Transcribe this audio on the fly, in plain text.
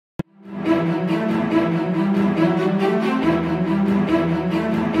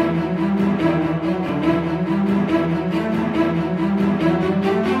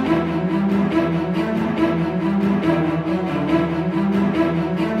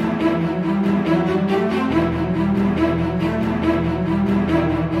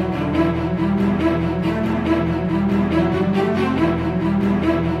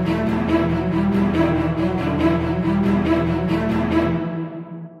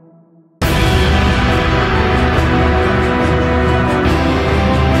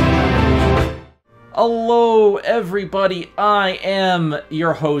Hello everybody, I am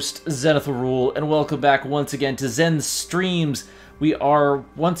your host, Zenith, and welcome back once again to Zen Streams. We are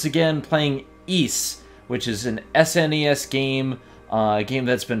once again playing Ys, which is an SNES game, a game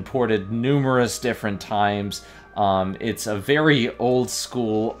that's been ported numerous different times. It's a very old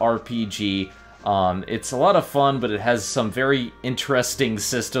school RPG. It's a lot of fun, but it has some very interesting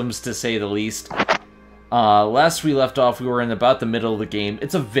systems, to say the least. Last we left off, we were in about the middle of the game.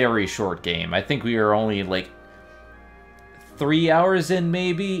 It's a very short game. I think we are only, like, 3 hours in,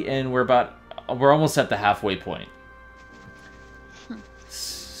 maybe, and we're almost at the halfway point.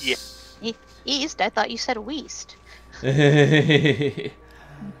 Yeah. East? I thought you said west.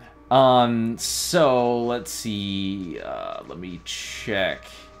 So, let's see, let me check.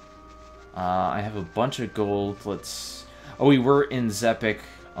 I have a bunch of gold, Oh, we were in Zepic,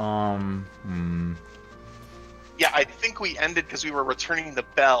 Yeah, I think we ended because we were returning the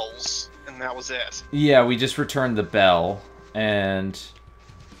bells, and that was it. Yeah, we just returned the bell, and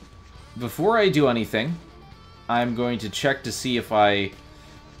before I do anything, I'm going to check to see if I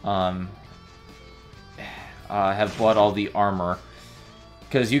have bought all the armor,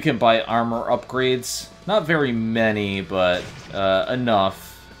 because you can buy armor upgrades. Not very many, but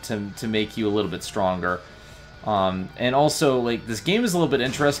enough to make you a little bit stronger. And also, like, this game is a little bit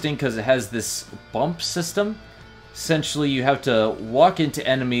interesting because it has this bump system. Essentially, you have to walk into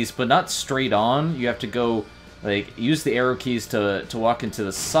enemies, but not straight on. You have to go, like, use the arrow keys to walk into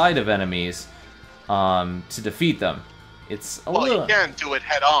the side of enemies to defeat them. It's a little... you can do it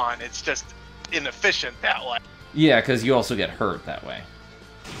head on. It's just inefficient that way. Yeah, because you also get hurt that way.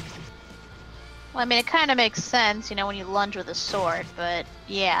 Well, I mean, it kind of makes sense, you know, when you lunge with a sword, but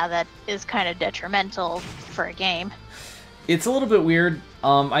yeah, that is kind of detrimental for a game. It's a little bit weird.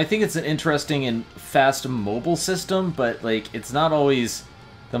 I think it's an interesting and fast mobile system, but, like, it's not always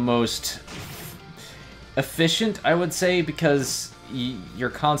the most efficient, I would say, because you're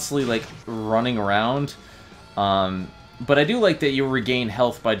constantly, like, running around. But I do like that you regain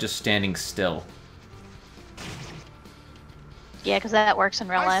health by just standing still. Yeah, because that works in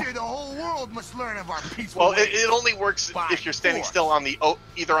real life. I say the whole world must learn of our peaceful Well, ways. it only works if you're standing still on the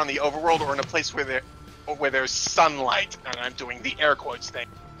either on the overworld or in a place where there's sunlight, and I'm doing the air quotes thing.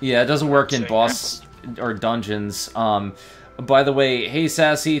 Yeah, it doesn't work in boss or dungeons. By the way, hey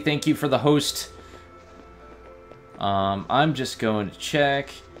Sassy, thank you for the host. I'm just going to check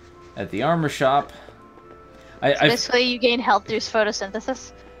at the armor shop. Basically, you gain health through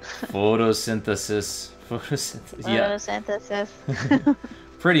photosynthesis. Photosynthesis. Yeah. Photosynthesis.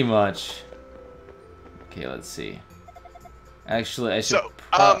 Pretty much. Okay, let's see. Actually, I should...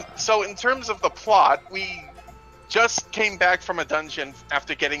 So in terms of the plot, we just came back from a dungeon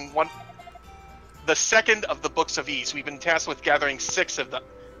after getting the second of the books of Ys. We've been tasked with gathering 6 of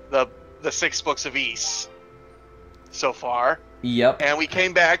the 6 books of Ys so far. Yep. And we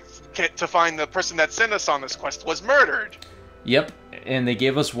came back to find the person that sent us on this quest was murdered. Yep. And they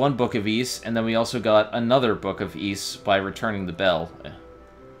gave us 1 book of Ys, and then we also got another book of Ys by returning the bell.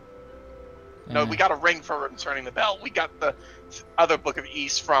 No, we got a ring for returning the bell. We got the other book of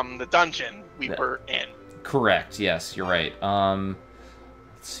Ys from the dungeon we were in. Correct, yes, you're right.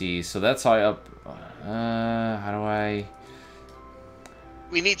 Let's see, so that's how I up... how do I...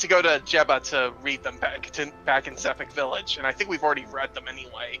 We need to go to Jebba to read them back in Zepic Village, and I think we've already read them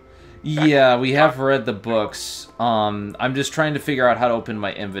anyway. Yeah, we have read the books. I'm just trying to figure out how to open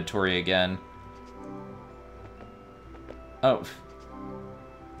my inventory again. Oh.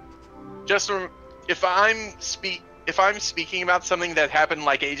 Just if I'm speaking about something that happened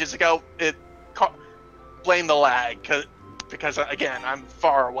like ages ago, blame the lag because again I'm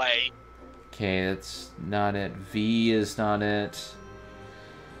far away. Okay, that's not it. V is not it.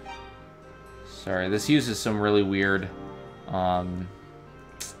 Sorry, this uses some really weird.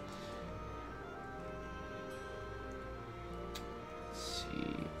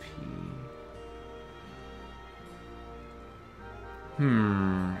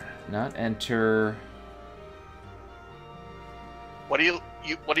 Not enter. What are you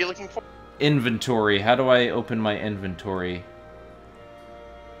looking for? Inventory. How do I open my inventory?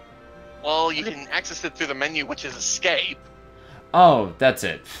 Well, you can access it through the menu, which is escape. Oh, that's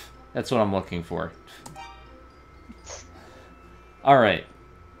it. That's what I'm looking for. Alright.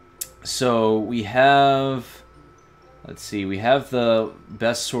 So, we have... Let's see, we have the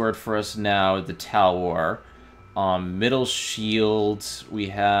best sword for us now, the Talwar. Middle shield, we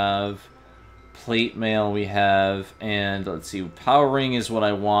have plate mail, we have, and let's see, power ring is what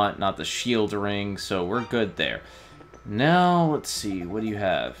I want, not the shield ring, so we're good there. Now, let's see, what do you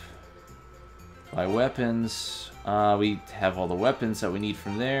have? Buy weapons. We have all the weapons that we need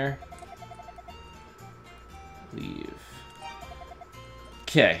from there. Leave.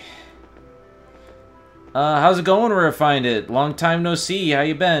 Okay. How's it going where I find it? Long time no see. How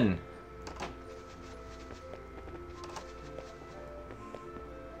you been?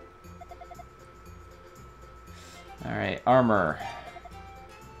 Alright, armor.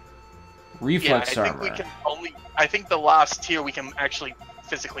 Reflex yeah, I armor. think we can only. I think the last tier we can actually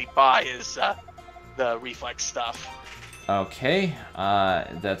physically buy is the reflex stuff. Okay,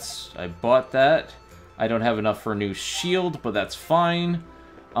 I bought that. I don't have enough for a new shield, but that's fine.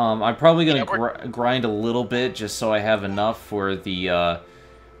 I'm probably gonna grind a little bit just so I have enough for the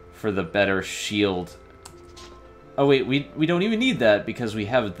better shield. Oh wait, we don't even need that because we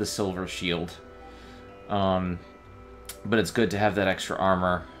have the silver shield. But it's good to have that extra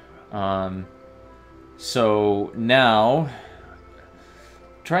armor. So now,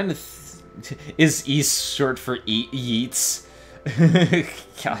 trying to is East short for Yeats?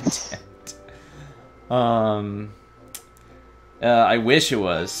 God damn it. I wish it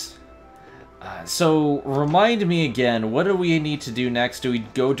was. So remind me again, what do we need to do next? Do we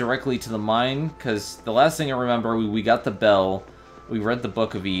go directly to the mine? Because the last thing I remember, we got the bell, we read the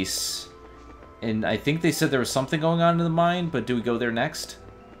Book of East, and I think they said there was something going on in the mine, but do we go there next?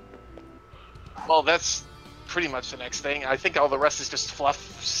 Well, that's pretty much the next thing. I think all the rest is just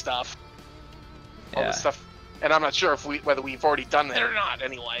fluff stuff. All the stuff, and I'm not sure if whether we've already done that or not.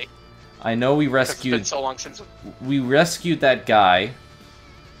 Anyway, I know we rescued. It's been so long since we rescued that guy.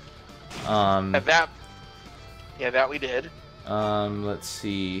 And that we did. Let's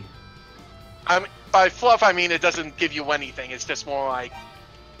see. By fluff, I mean it doesn't give you anything. It's just more like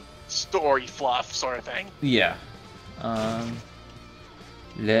story fluff sort of thing. Yeah.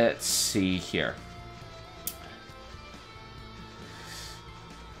 Let's see here.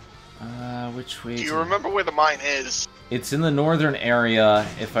 Which way? Do you remember where the mine is? It's in the northern area,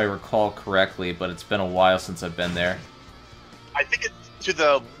 if I recall correctly, but it's been a while since I've been there. I think it's to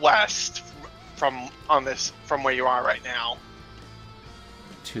the west from where you are right now.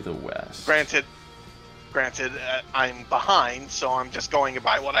 To the west. Granted, I'm behind, so I'm just going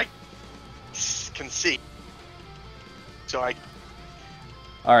by what I can see. So I.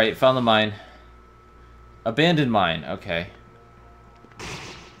 All right, found the mine. Abandoned mine. Okay.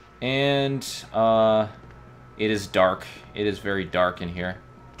 And it is dark. It is very dark in here.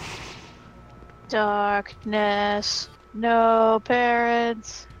 Darkness. No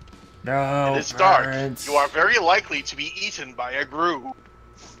parents. No. It is dark. You are very likely to be eaten by a grue.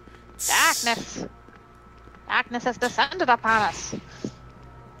 Darkness. Darkness has descended upon us.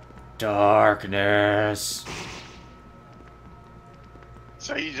 Darkness.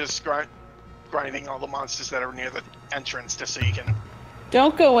 So you just grinding all the monsters that are near the entrance just so you can.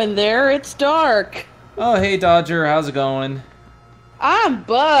 Don't go in there, it's dark. Oh, hey, Dodger, how's it going? I'm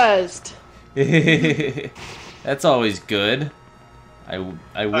buzzed. That's always good.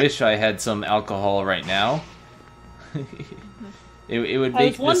 I wish I had some alcohol right now. it would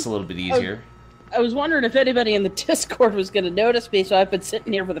make this a little bit easier. I was wondering if anybody in the Discord was going to notice me, so I've been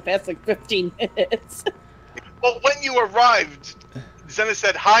sitting here for the past, 15 minutes. Well, when you arrived, Zenith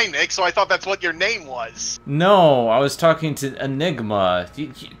said, "Hi, Nick," so I thought that's what your name was. No, I was talking to Enigma.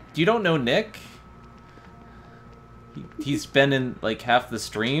 You don't know Nick? He's been in, like, half the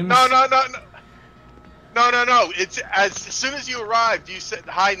streams? No. It's as soon as you arrived, you said,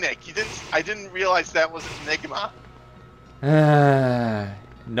 "Hi, Nick." I didn't realize that was Enigma.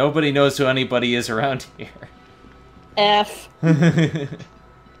 Nobody knows who anybody is around here. F.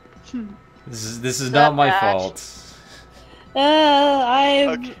 This is not my fault.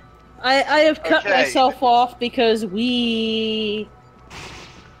 I have cut myself off because I'm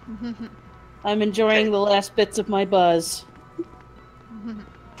enjoying the last bits of my buzz.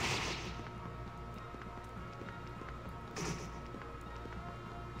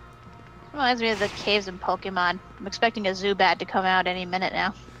 Reminds me of the caves in Pokemon. I'm expecting a Zubat to come out any minute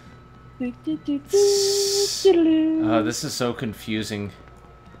now. Oh, this is so confusing.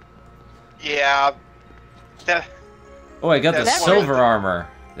 Yeah. Oh, I got the silver armor.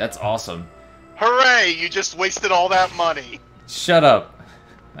 That's awesome. Hooray! You just wasted all that money. Shut up.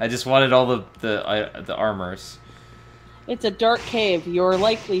 I just wanted all the armors. It's a dark cave. You're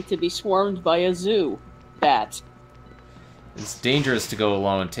likely to be swarmed by a zoo bat. It's dangerous to go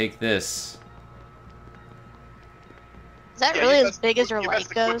alone. Take this. Is that really as big as your light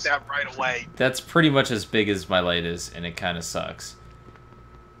goes? That right away. That's pretty much as big as my light is, and it kind of sucks.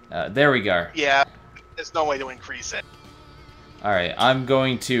 There we go. Yeah, there's no way to increase it. Alright, I'm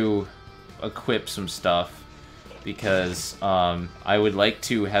going to equip some stuff, because I would like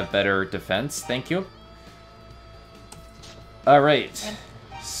to have better defense. Thank you. Alright.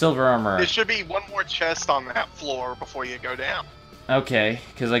 Silver armor. There should be one more chest on that floor before you go down. Okay,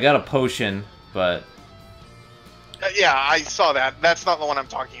 because I got a potion, but... Yeah, I saw that. That's not the one I'm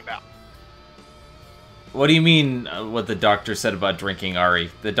talking about. What do you mean, what the doctor said about drinking,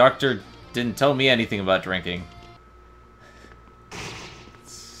 Ari? The doctor didn't tell me anything about drinking.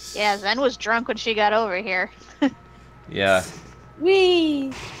 Yeah, Zen was drunk when she got over here. Yeah.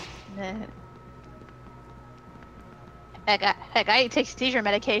 Wee. Heck, I take seizure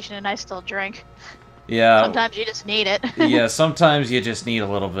medication and I still drink. Yeah. Sometimes you just need it. Yeah, sometimes you just need a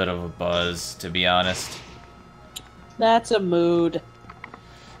little bit of a buzz, to be honest. That's a mood.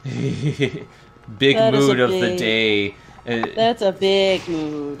 Big That is mood a of the big- day. That's a big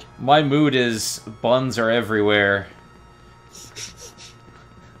mood. My mood is buns are everywhere.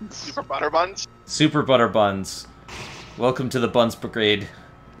 Super butter buns. Super butter buns. Welcome to the Buns Brigade.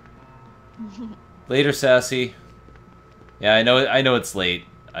 Later, Sassy. Yeah, I know it's late.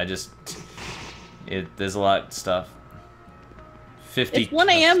 There's a lot of stuff. 50. It's 1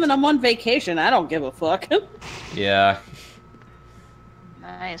 a.m. and I'm on vacation. I don't give a fuck. Yeah.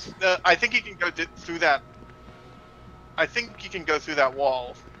 Nice. I think you can go through that. I think you can go through that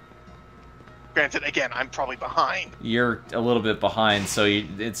wall. Granted, again, I'm probably behind. You're a little bit behind, so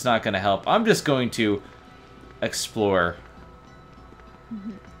it's not going to help. I'm just going to explore.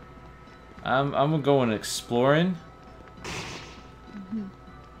 I'm going exploring.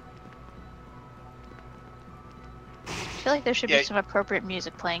 I feel like there should be some appropriate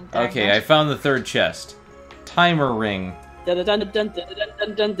music playing. Okay, I found the third chest. Timer ring. I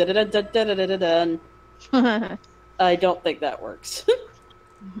don't think that works.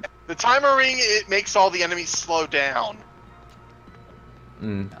 The timer ring, it makes all the enemies slow down.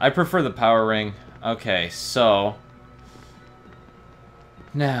 I prefer the power ring. Okay, so...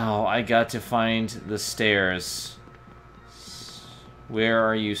 Now, I got to find the stairs. Where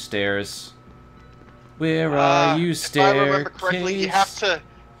are you, stairs? Where are you, stairs? If I remember correctly, you have to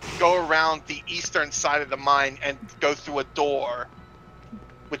go around the eastern side of the mine and go through a door,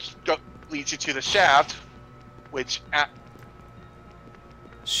 which leads you to the shaft,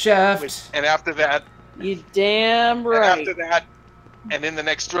 Shaft! and after that... You damn right. And after that, and in the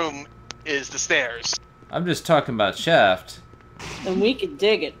next room, is the stairs. I'm just talking about Shaft. And we can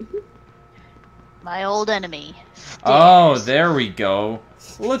dig it. My old enemy. Oh, there we go.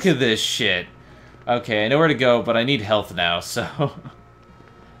 Look at this shit. Okay, I know where to go, but I need health now, so...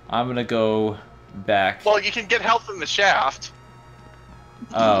 I'm gonna go back. Well, you can get health in the shaft.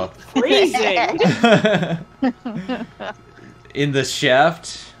 Oh. Freezing! In the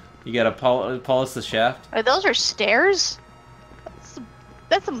shaft? You gotta polish the shaft? Those are stairs?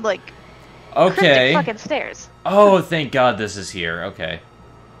 That's some, like, Okay. cryptic fucking stairs. Oh, thank God this is here. Okay.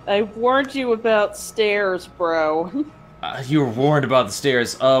 I warned you about stairs, bro. You were warned about the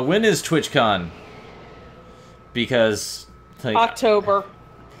stairs. When is TwitchCon? Because... like, October.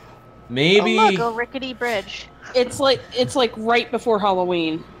 maybe... Oh, look, a rickety bridge. It's like right before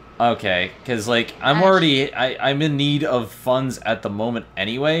Halloween. Okay, because, like, I'm in need of funds at the moment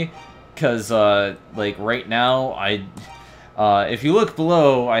anyway, because, like, right now, if you look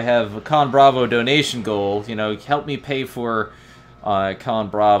below, I have a Con Bravo donation goal, you know, help me pay for, Con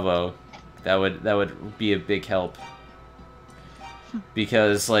Bravo. That would be a big help.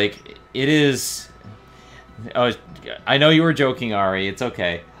 Because, like, it is... Oh, I know you were joking, Ari, it's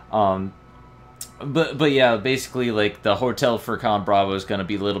okay. But yeah, basically, like, the hotel for Con Bravo is going to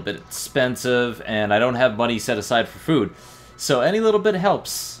be a little bit expensive, and I don't have money set aside for food. So any little bit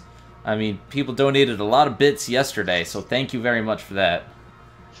helps. I mean, people donated a lot of bits yesterday, so thank you very much for that.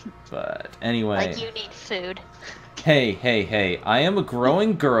 But anyway... Like, you need food. Hey, I am a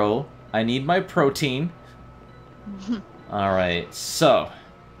growing girl. I need my protein. Alright, so...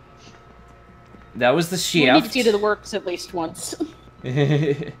 That was the shaft. We need to see to the works at least once.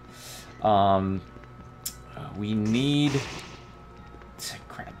 We need...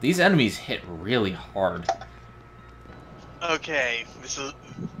 Crap, these enemies hit really hard. Okay, this is...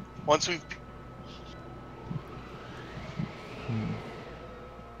 Once we've...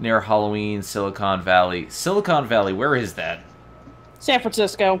 Near Halloween, Silicon Valley. Silicon Valley, where is that? San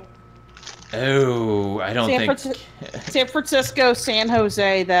Francisco. Oh, I don't think... San Francisco, San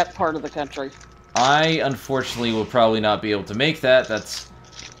Jose, that part of the country. I, unfortunately, will probably not be able to make that. That's,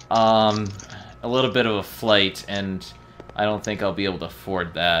 a little bit of a flight, and I don't think I'll be able to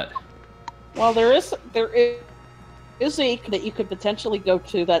afford that. Well, there is a that you could potentially go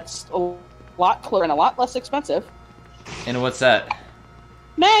to that's a lot closer and a lot less expensive. And what's that?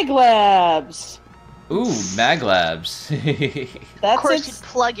 Mag Labs! Ooh, Mag Labs. Of That's course, you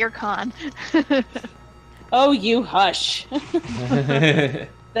plug your con. Oh, you hush.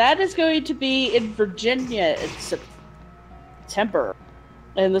 That is going to be in Virginia in September.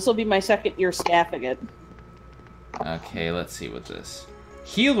 And this will be my second year staffing it. Okay, let's see what this...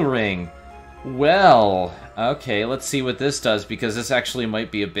 Heal ring! Well, okay, let's see what this does, because this actually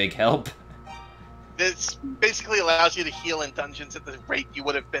might be a big help. This basically allows you to heal in dungeons at the rate you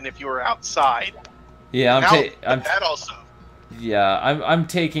would have been if you were outside. Yeah, that also. Yeah, I'm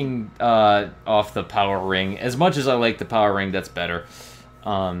taking off the power ring. As much as I like the power ring, that's better.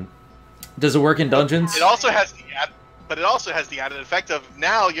 Does it work in dungeons? It also has the added effect of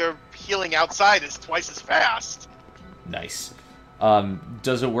now your healing outside is twice as fast. Nice.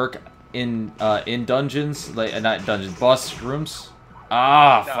 Does it work in dungeons? Like not dungeons, boss rooms?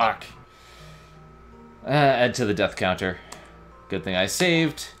 Ah, no. Fuck. Add to the death counter. Good thing I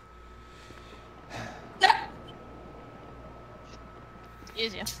saved.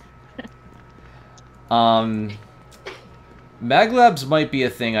 Easy. Mag Labs might be a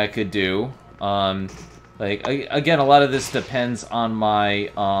thing I could do. Like again, a lot of this depends on my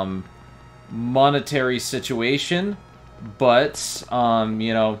monetary situation, but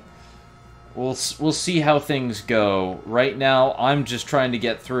you know, we'll see how things go. Right now, I'm just trying to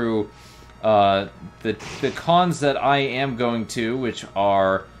get through the cons that I am going to, which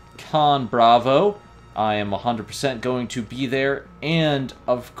are Con Bravo. I am 100% going to be there, and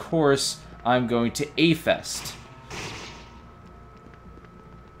of course, I'm going to A-Fest.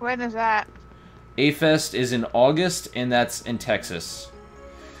 When is that? A-Fest is in August, and that's in Texas.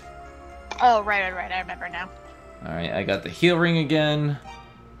 Oh, right. I remember now. Alright, I got the heal ring again.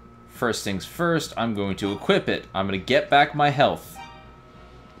 First things first, I'm going to equip it. I'm going to get back my health.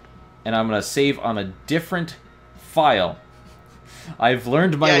 And I'm going to save on a different file. I've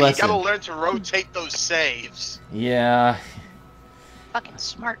learned my lesson. Yeah, you gotta learn to rotate those saves. Yeah. Fucking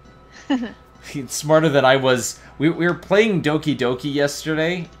smart. It's smarter than I was. We were playing Doki Doki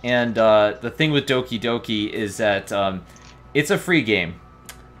yesterday, and the thing with Doki Doki is that it's a free game.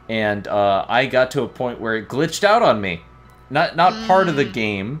 And I got to a point where it glitched out on me. Not part of the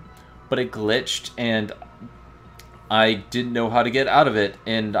game, but it glitched, and I didn't know how to get out of it,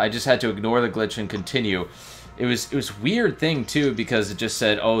 and I just had to ignore the glitch and continue. It was a weird thing, too, because it just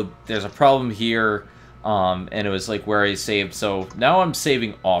said, oh, there's a problem here, and it was, like, where I saved, so now I'm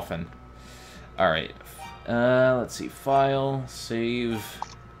saving often. Alright, let's see, file, save,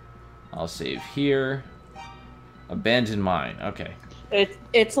 I'll save here, abandon mine, okay.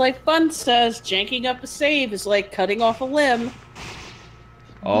 It's like Fun says, janking up a save is like cutting off a limb.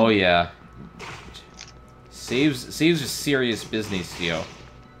 Oh, yeah. Saves are serious business, yo.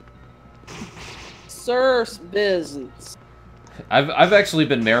 Sir's business. I've actually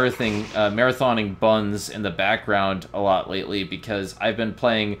been marathoning buns in the background a lot lately because I've been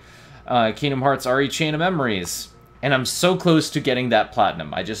playing Kingdom Hearts RE Chain of Memories, and I'm so close to getting that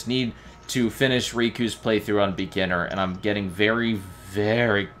platinum. I just need to finish Riku's playthrough on beginner, and I'm getting very,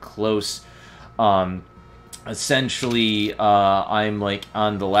 very close. Essentially, I'm like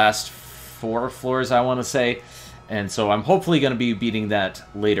on the last 4 floors, I want to say, and so I'm hopefully going to be beating that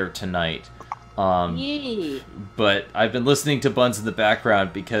later tonight. But I've been listening to Buns in the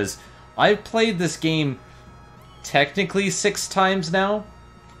background because I've played this game technically 6 times now.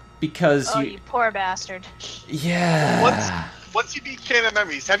 Because you poor bastard. Yeah. Once you beat Chain of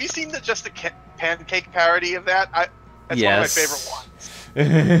Memories, have you seen the pancake parody of that? That's one of my favorite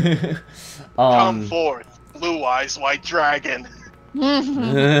ones. Come forth, blue eyes, white dragon.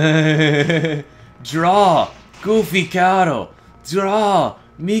 Draw, Goofy Caro. Draw,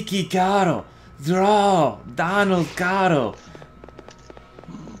 Mickey Caro. Draw, Donald Caro.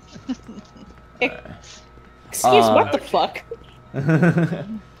 Excuse what the fuck?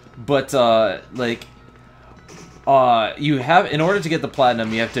 But you have, in order to get the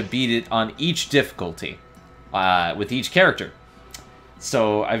platinum, you have to beat it on each difficulty with each character.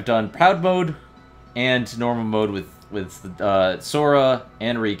 So I've done Proud Mode and Normal Mode with Sora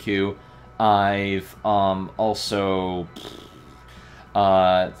and Riku. I've also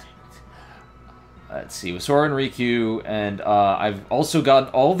let's see, with Sora and Riku, and I've also gotten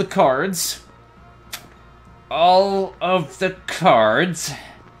all the cards. All of the cards,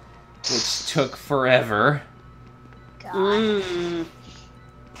 which took forever. God.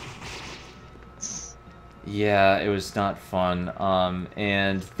 Yeah, it was not fun.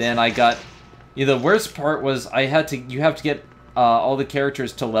 And then I got... Yeah, the worst part was you have to get all the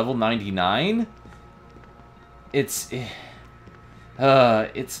characters to level 99. It's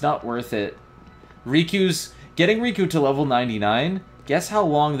not worth it. Getting Riku to level 99, guess how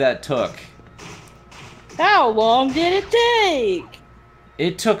long that took? How long did it take?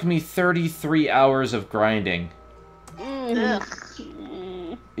 It took me 33 hours of grinding. Ugh.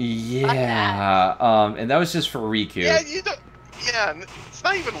 Yeah, and that was just for Riku. Yeah, you don't. Yeah, it's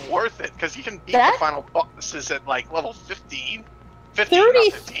not even worth it because you can beat the final bosses at like level 15. not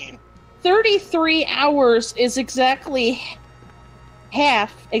 15. 33 hours is exactly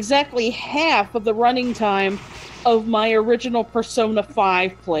half of the running time of my original Persona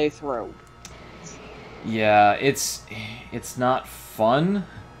 5 playthrough. Yeah, it's not fun,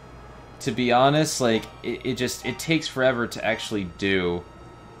 to be honest. Like, it takes forever to actually do.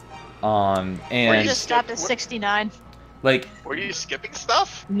 And you just stopped at 69. Like, were you skipping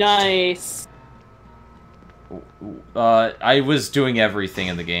stuff? Nice. I was doing everything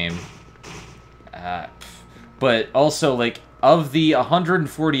in the game. But also, like, of the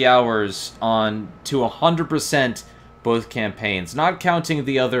 140 hours on to 100% both campaigns, not counting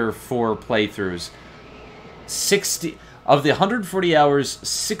the other 4 playthroughs, 60 of the 140 hours,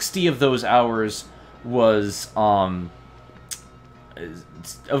 60 of those hours was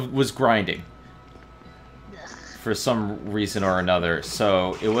grinding for some reason or another,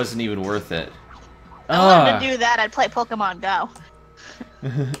 so it wasn't even worth it. I wanted to do that, I'd play Pokemon Go.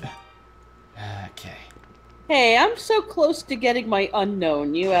 Okay. Hey, I'm so close to getting my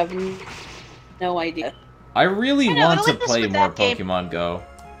unknown. You have no idea. I really want to at least play with more that game- Pokemon Go.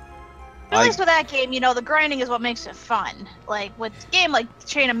 At least with that game, you know, the grinding is what makes it fun. Like, with a game like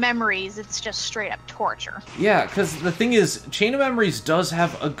Chain of Memories, it's just straight up torture. Yeah, because the thing is, Chain of Memories does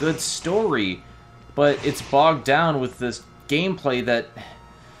have a good story, but it's bogged down with this gameplay that...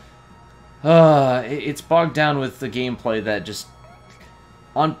 it's bogged down with the gameplay that just...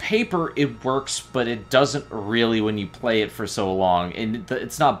 On paper, it works, but it doesn't really when you play it for so long. And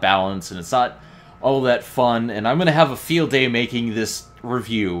it's not balanced, and it's not all that fun, and I'm going to have a field day making this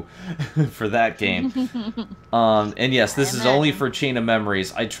review for that game. And yes, this is only for Chain of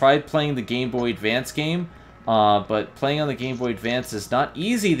Memories. I tried playing the Game Boy Advance game, but playing on the Game Boy Advance is not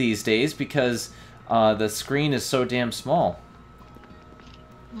easy these days because the screen is so damn small.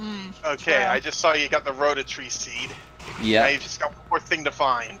 Okay, I just saw you got the Rototree seed. Yeah. Now you just got one more thing to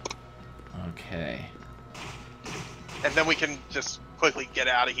find. Okay. And then we can just quickly get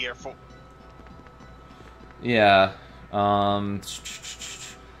out of here. Yeah. Because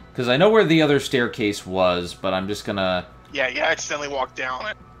I know where the other staircase was, but I'm just gonna... Yeah, you accidentally walked down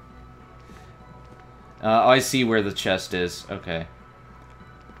it. I see where the chest is. Okay.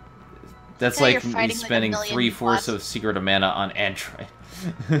 That's like me spending 3/4 of Secret of Mana on Android.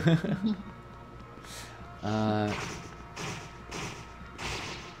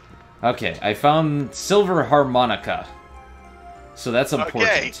 Okay, I found Silver Harmonica. So that's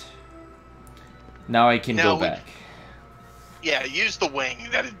important. Okay. Now I can go back. Yeah, use the wing.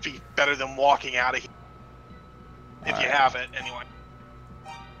 That'd be better than walking out of here. If you have it, anyway.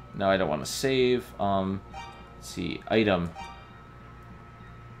 No, I don't want to save. Let's see. Item.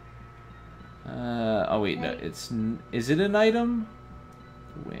 Oh wait, no, it's... Is it an item?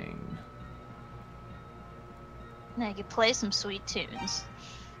 Wing. Now you can play some sweet tunes.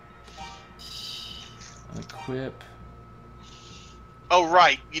 Equip. Oh,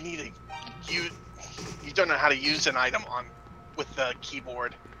 right. You need to... You don't know how to use an item with the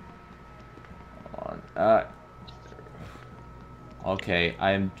keyboard. Hold on. Okay,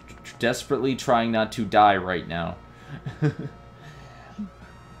 I'm desperately trying not to die right now.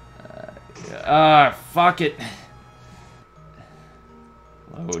 Fuck it.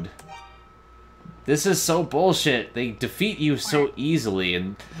 Load. This is so bullshit. They defeat you so easily,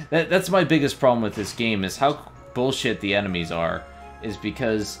 and that's my biggest problem with this game, is how bullshit the enemies are. Is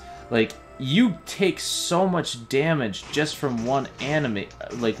because, like, you take so much damage just from one enemy,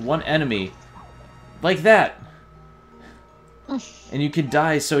 like that. And you can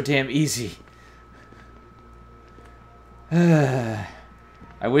die so damn easy. I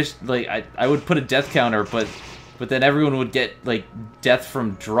wish, like, I would put a death counter, but then everyone would get, like, death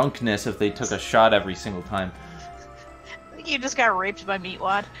from drunkenness if they took a shot every single time. You just got raped by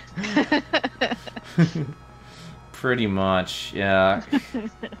Meatwad. Pretty much, yeah.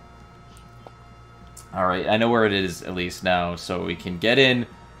 Alright, I know where it is at least now, so we can get in,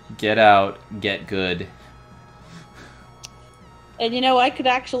 get out, get good. And you know, I could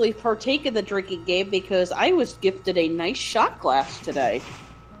actually partake in the drinking game because I was gifted a nice shot glass today.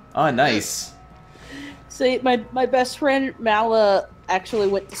 Oh, nice. See, my best friend Mala actually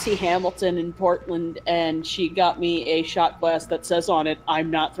went to see Hamilton in Portland, and she got me a shot glass that says on it, "I'm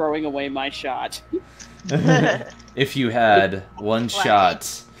not throwing away my shot." If you had one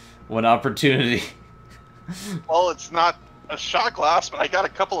shot, one opportunity. Well, it's not a shot glass, but I got a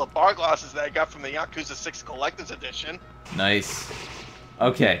couple of bar glasses that I got from the Yakuza 6 Collector's Edition. Nice.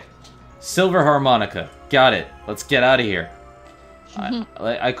 Okay. Silver harmonica. Got it. Let's get out of here.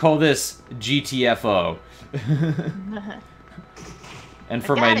 I call this GTFO. And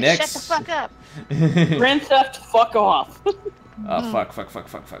for my next... Shut the fuck up. Grand Theft, fuck off. Oh, fuck.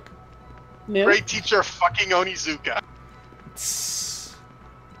 No? Great teacher fucking Onizuka.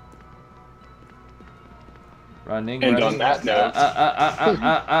 Running. On that note,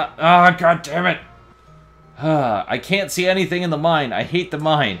 God damn it! I can't see anything in the mine. I hate the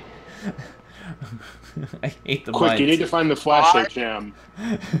mine. I hate the mine. quick, you need to find the flashlight gem.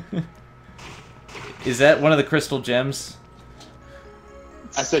 Is that one of the crystal gems?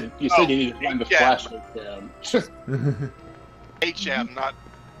 I said you need to find the flashlight gem. HM, not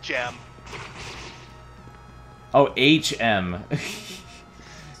gem. Oh, HM.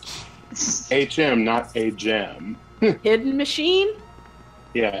 HM, not a gem. Hidden machine?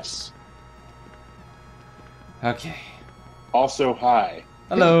 Yes. Okay. Also, hi.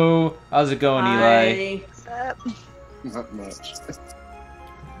 Hello. How's it going, Eli? What's up? Not much.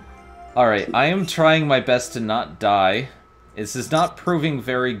 Alright, I am trying my best to not die. This is not proving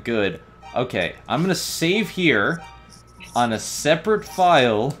very good. Okay, I'm gonna save here on a separate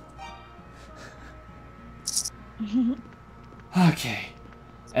file. Okay.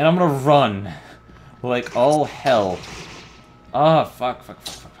 And I'm gonna run. Like all hell. Ah, fuck.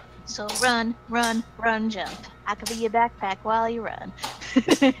 So run, jump. I could be your backpack while you run.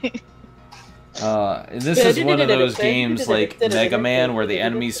 This is one of those games like Mega Man where the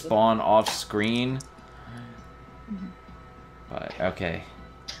enemies spawn off screen. But, okay.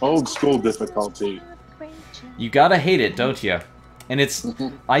 Old school difficulty. You gotta hate it, don't you? And it's...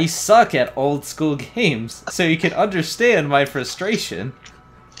 I suck at old school games, so you can understand my frustration.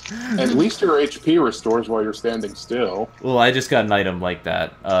 At least your HP restores while you're standing still. Well, I just got an item like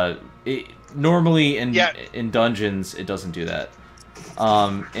that. Normally in dungeons, it doesn't do that.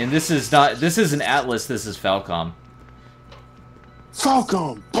 And this is not... This isn't Atlas, this is Falcom.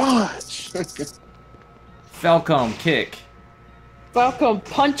 Falcom, punch! Falcom, kick. Falcom,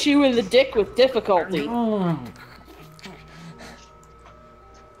 punch you in the dick with difficulty.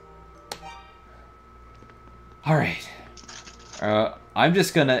 Alright. I'm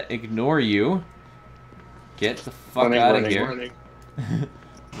just gonna ignore you. Get the fuck out of here.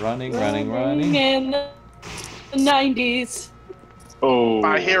 Running. Running in the 90s. Oh.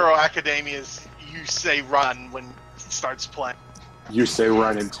 My Hero Academia's you say run when it starts playing. You say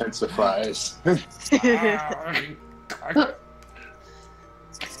run intensifies. This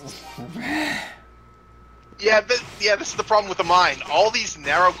is the problem with the mine. All these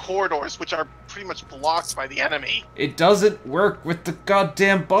narrow corridors, which are pretty much blocked by the enemy. It doesn't work with the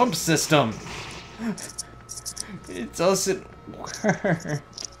goddamn bump system. It doesn't work.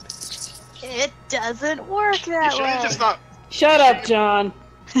 It doesn't work that way. You're just not. Shut up, John.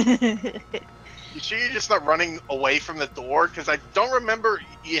 You sure you're just not running away from the door? Because I don't remember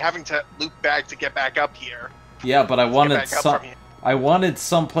you having to loop back to get back up here. Yeah, but I wanted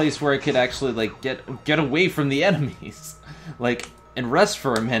some place where I could actually like get away from the enemies, like, and rest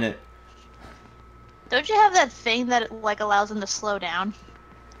for a minute. Don't you have that thing that like allows them to slow down?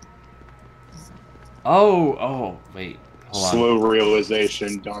 Oh, wait, hold on. Slow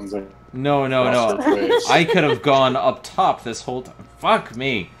realization dawns on. No. I could have gone up top this whole time. Fuck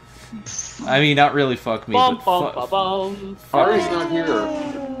me. I mean, not really fuck me, but Ari's not here.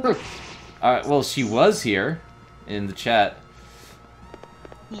 well, she was here in the chat.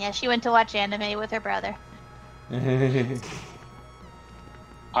 Yeah, she went to watch anime with her brother.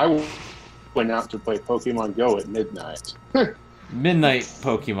 I went out to play Pokemon Go at midnight. Midnight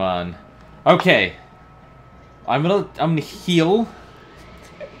Pokemon. Okay. I'm gonna heal.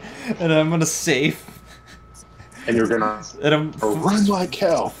 And I'm gonna save. And you're gonna run like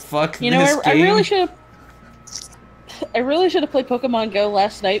hell. Fuck you know, this I game. really should have played Pokemon Go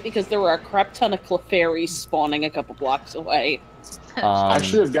last night because there were a crap ton of Clefairies spawning a couple blocks away. I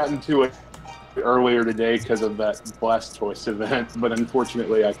should have gotten to it earlier today because of that Blastoise event, but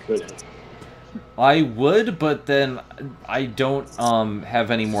unfortunately I couldn't. I would, but then I don't have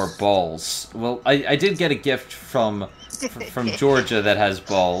any more balls. Well, I did get a gift from Georgia that has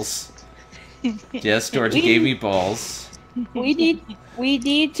balls. Yes, Georgia gave me balls. We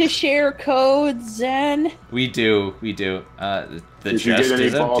need to share codes, Zen. We do. The Did chest you get any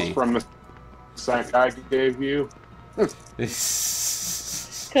is balls empty. from the sack I gave you?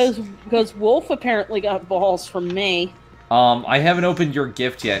 Because Wolf apparently got balls from me. I haven't opened your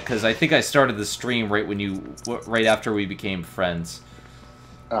gift yet because I think I started the stream right after we became friends.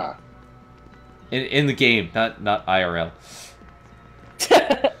 In the game, not IRL.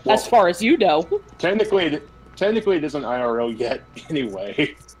 As far as you know. Technically, technically it isn't IRL yet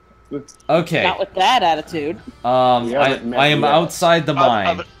anyway. Okay. Not with that attitude. I am outside the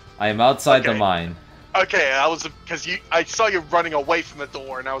mine. I am outside the mine. Okay, I saw you running away from the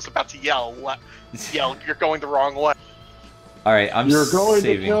door, and I was about to yell, you're going the wrong way. All right, You're going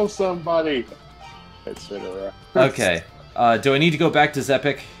to kill somebody, etc. Okay. Do I need to go back to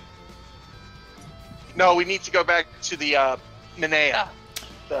Zepik? No, we need to go back to the Minea.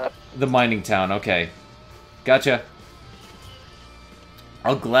 The mining town. Okay. Gotcha.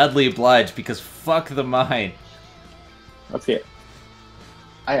 I'll gladly oblige because fuck the mine. Okay.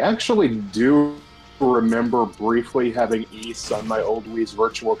 I actually do remember briefly having East on my old Wii's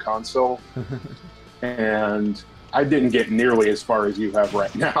Virtual Console, and I didn't get nearly as far as you have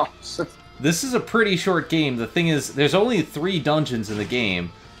right now. This is a pretty short game. The thing is, there's only 3 dungeons in the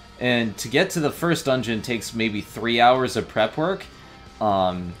game, and to get to the first dungeon takes maybe 3 hours of prep work,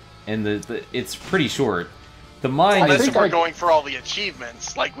 and it's pretty short. The mine Unless we're going for all the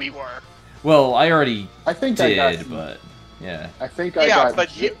achievements, like we were. Well, I already did, but yeah. I think I got...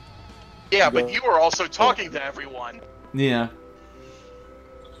 but you were also talking to everyone. Yeah.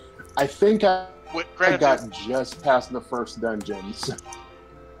 I think I got just past the first dungeons.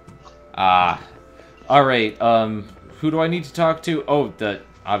 Alright, who do I need to talk to? Oh,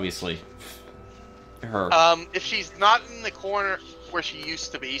 obviously. Her. If she's not in the corner where she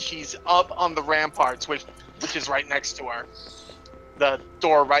used to be, she's up on the ramparts, which is right next to her. The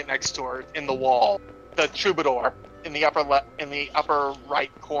door right next to her in the wall. The troubadour in the upper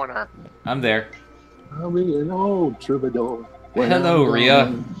right corner. I'm there. I'll be an old troubadour. Hello,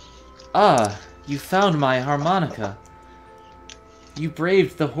 Ria. Ah, you found my harmonica. You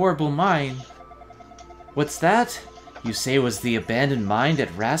braved the horrible mine. What's that? You say was the abandoned mine at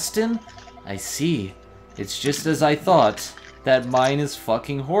Raston? I see. It's just as I thought. That mine is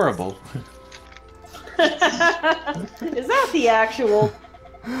fucking horrible. Is that the actual?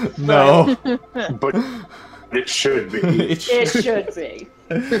 No. But it should be. It should be.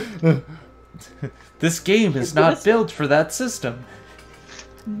 This game is not built for that system.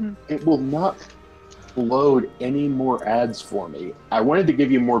 It will not load any more ads for me. I wanted to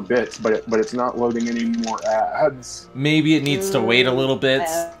give you more bits, but it's not loading any more ads. Maybe it needs to wait a little bit.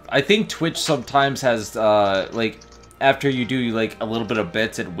 I think Twitch sometimes has, like, after you do, like, a little bit of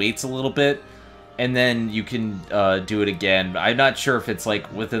bits, it waits a little bit, and then you can do it again. I'm not sure if it's,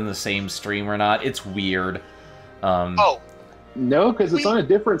 like, within the same stream or not. It's weird. No, because it's on a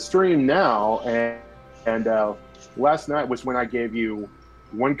different stream now, and last night was when I gave you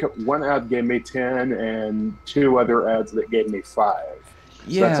one ad gave me 10, and 2 other ads that gave me 5.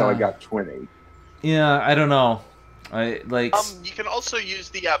 So that's how I got 20. Yeah, I don't know. You can also use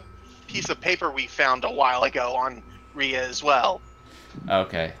the piece of paper we found a while ago on Ria as well.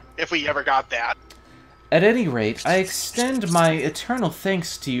 Okay. If we ever got that. At any rate, I extend my eternal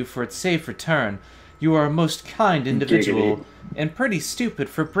thanks to you for its safe return. You are a most kind individual, and pretty stupid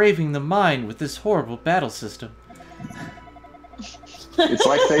for braving the mine with this horrible battle system. It's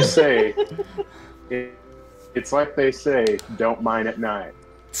like they say. It's like they say, don't mine at night.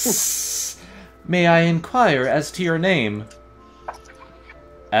 May I inquire as to your name?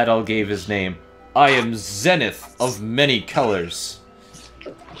 Adol gave his name. I am Zenith of many colors.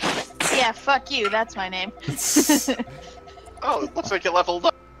 Yeah, fuck you. That's my name. Oh, it looks like you leveled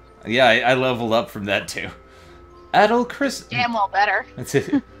up. Yeah, I leveled up from that too. Adol Kristen. Damn well better. That's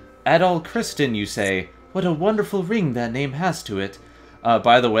it. Adol Kristen, you say. What a wonderful ring that name has to it.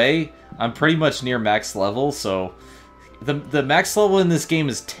 By the way, I'm pretty much near max level, so the max level in this game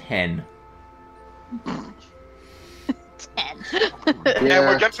is 10. 10. And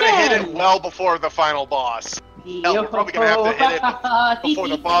we're going to hit it well before the final boss. Hell, we're probably going to have to hit it before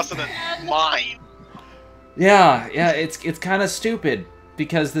the boss of the mine. Yeah, it's kind of stupid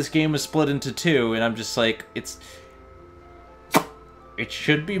because this game was split into 2, and I'm just like, it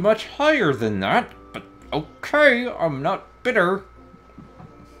should be much higher than that, but okay, I'm not bitter.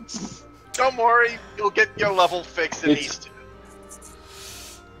 Don't worry, you'll get your level fixed in these 2.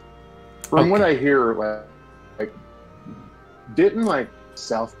 From what I hear, like didn't like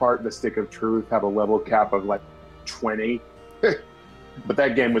South Park: The Stick of Truth have a level cap of like 20? But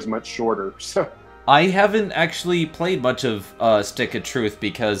that game was much shorter. So I haven't actually played much of Stick of Truth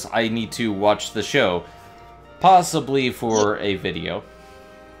because I need to watch the show, possibly for a video.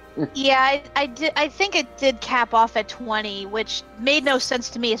 Yeah, I think it did cap off at 20, which made no sense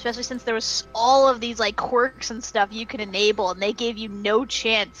to me, especially since there was all of these like quirks and stuff you could enable, and they gave you no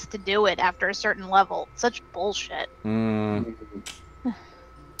chance to do it after a certain level. Such bullshit.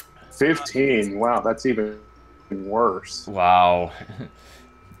 15. Wow, that's even worse. Wow.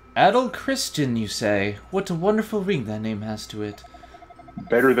 Adol Christian, you say? What a wonderful ring that name has to it.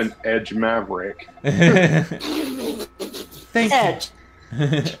 Better than Edge Maverick. Thank Edge.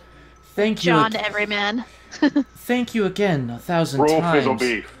 you. Thank you. John Everyman. Thank you again 1,000 Roll times fizzle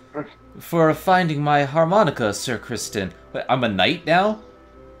beef. for finding my harmonica, Sir Kristen. Wait, I'm a knight now?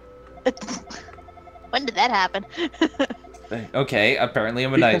 When did that happen? Okay, apparently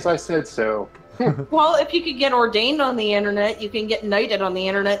I'm a knight. Because I said so. Well, if you could get ordained on the internet, you can get knighted on the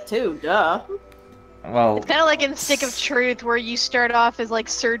internet too. Duh. Well, It's kind of like in Stick of Truth, where you start off as like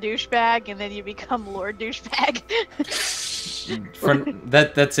Sir Douchebag, and then you become Lord Douchebag.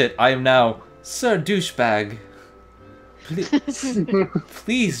 that's it. I am now Sir Douchebag.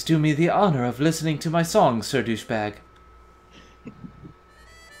 Please do me the honor of listening to my song, Sir Douchebag.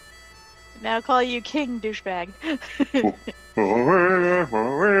 Now I'll call you King Douchebag.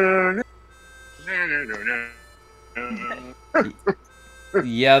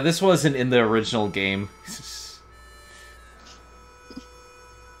 Yeah, this wasn't in the original game.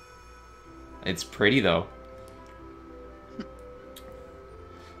 It's pretty, though.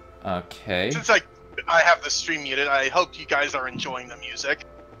 Okay. Since I have the stream muted, I hope you guys are enjoying the music.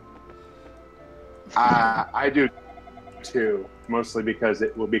 I do too, mostly because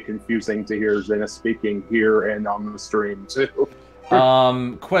it will be confusing to hear Zenith speaking here and on the stream too.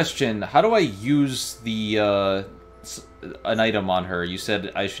 Question. How do I use the, an item on her? You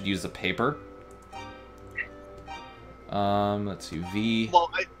said I should use the paper? Let's see, V. Well,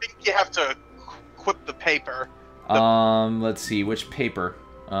 I think you have to equip the paper. Let's see, which paper?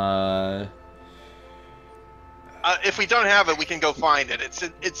 If we don't have it, we can go find it. It's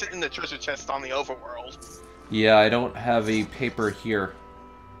in the treasure chest on the overworld. Yeah, I don't have a paper here.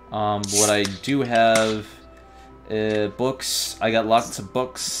 What I do have, books. I got lots of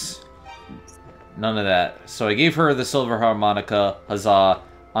books. None of that. So I gave her the silver harmonica. Huzzah!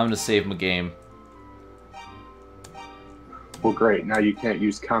 I'm gonna save my game. Well, great. Now you can't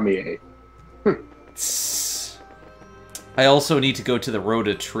use Kamiye. I also need to go to the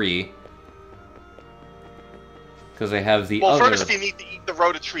Rhoda tree. Because I have the well, other... first you need to eat the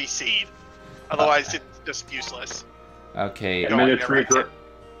Rhoda tree seed. Otherwise, it's just useless. Okay. And then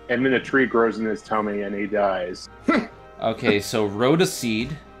a tree grows in his tummy and he dies. Okay, so Rhoda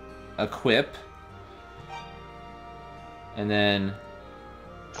seed, equip, and then...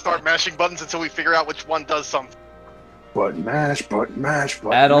 Start mashing buttons until we figure out which one does something. Button mash, button mash,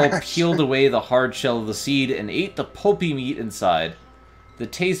 button Adol mash. peeled away the hard shell of the seed and ate the pulpy meat inside. The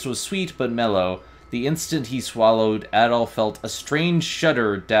taste was sweet but mellow. The instant he swallowed, Adol felt a strange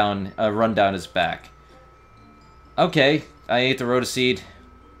shudder run down his back. Okay, I ate the Rhoda seed.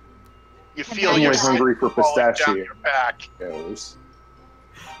 You feel I'm your really hungry for falling down pistachio. your back.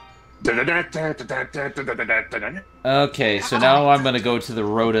 Okay, so now I'm gonna go to the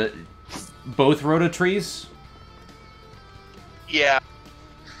Rhoda... Both Rhoda trees? Yeah.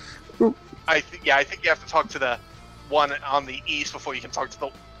 I think you have to talk to the one on the east before you can talk to the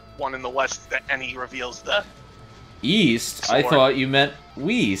one in the west, and he reveals the... East? I Sword. thought you meant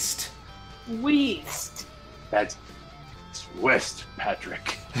Weast. Weast. That's west,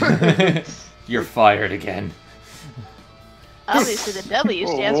 Patrick. You're fired again. Obviously, the W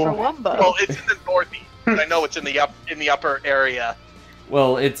stands for Wumbo. Well, it's in the northeast. But I know it's in the upper area.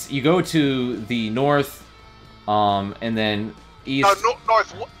 Well, it's... You go to the north, and then east... No,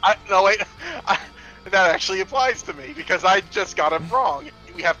 north... no, wait. That actually applies to me, because I just got it wrong.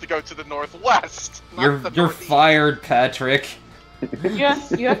 We have to go to the northwest. Not the You're northeast. fired, Patrick.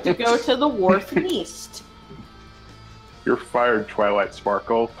 Yes, you have to go to the Worth East. You're fired, Twilight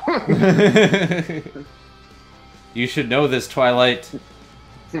Sparkle. You should know this, Twilight.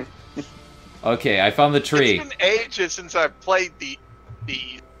 Okay, I found the tree. It's been ages since I've played the...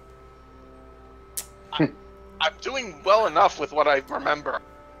 I'm doing well enough with what I remember.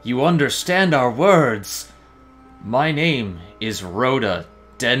 You understand our words. My name is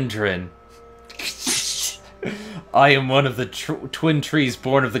Rhododendron. I am one of the twin trees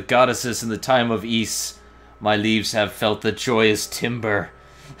born of the goddesses in the time of Ys. My leaves have felt the joyous timber.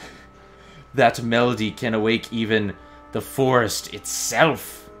 That melody can awake even the forest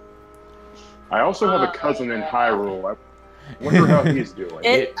itself. I also have a cousin in Hyrule. I wonder how he's doing.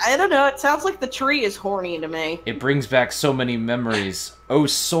 I don't know, it sounds like the tree is horny to me. It brings back so many memories. O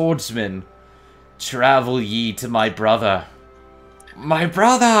swordsman, travel ye to my brother. My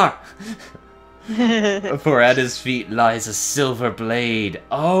brother! For at his feet lies a silver blade.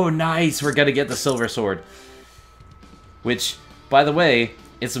 Oh, nice! We're gonna get the silver sword. Which, by the way,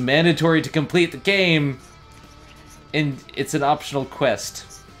 is mandatory to complete the game. And it's an optional quest.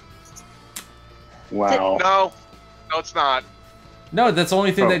 Wow. No, it's not. No, that's the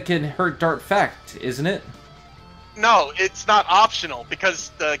only thing that can hurt Dart Fact, isn't it? No, it's not optional,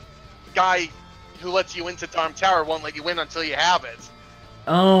 because the guy who lets you into Darm Tower won't let you in until you have it.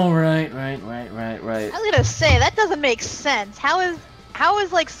 Oh, right. I was gonna say, that doesn't make sense. How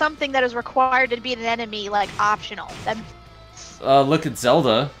is like something that is required to beat an enemy like optional? Look at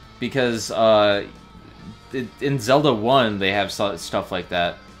Zelda, because in Zelda 1 they have stuff like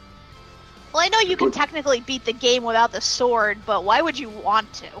that. Well, I know you can technically beat the game without the sword, but why would you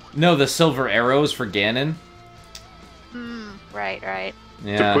want to? No, the silver arrows for Ganon. Right.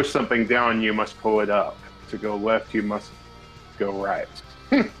 Yeah. To push something down, you must pull it up. To go left, you must go right.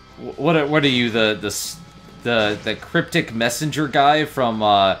 What are you, the cryptic messenger guy from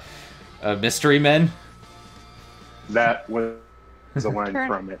Mystery Men? That was a line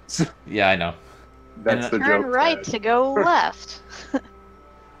from it. Yeah, I know. That's the joke. Turn right to go left.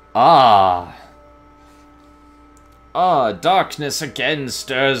 Darkness again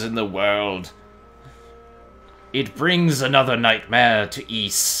stirs in the world. It brings another nightmare to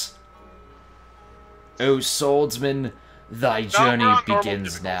Ys. O swordsman, thy journey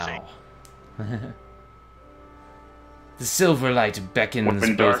begins now. The silver light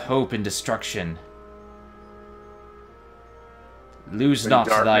beckons both hope and destruction. Lose not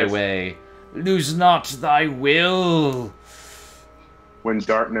thy way. Lose not thy will. When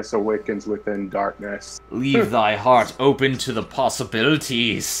darkness awakens within darkness. Leave thy heart open to the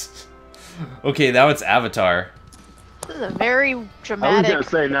possibilities. Okay, now it's Avatar. This is a very I was dramatic gonna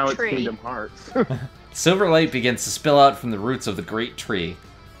say now tree. it's Kingdom Hearts. Silver light begins to spill out from the roots of the great tree.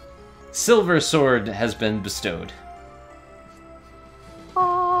 Silver sword has been bestowed.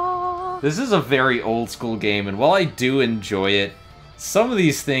 Aww. This is a very old school game, and while I do enjoy it, some of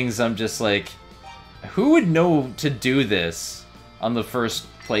these things I'm just like, who would know to do this on the first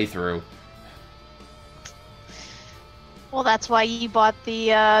playthrough? Well, that's why you bought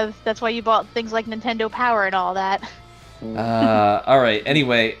that's why you bought things like Nintendo Power and all that. Alright,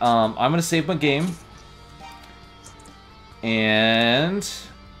 anyway, I'm gonna save my game. And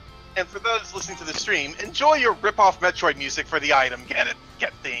for those listening to the stream, enjoy your rip-off Metroid music for the item.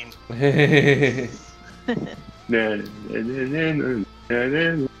 Get theme.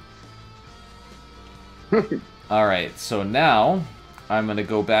 Alright, so now I'm gonna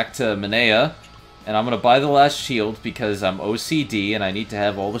go back to Minea, and I'm gonna buy the last shield because I'm OCD and I need to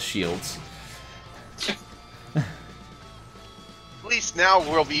have all the shields. At least now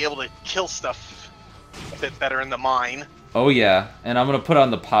we'll be able to kill stuff a bit better in the mine. Oh yeah, and I'm gonna put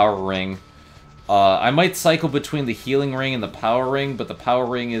on the power ring. I might cycle between the healing ring and the power ring, but the power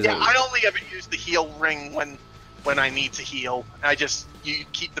ring is... Yeah, I only ever use the heal ring when I need to heal. You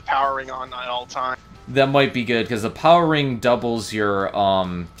keep the power ring on at all times. That might be good, because the power ring doubles your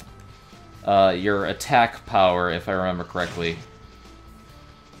attack power, if I remember correctly.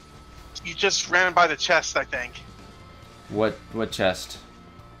 You just ran by the chest, I think. What chest?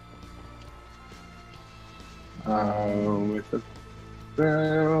 With a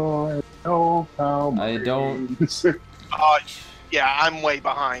barrel, I don't... Yeah, I'm way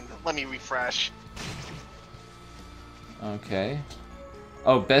behind. Let me refresh. Okay.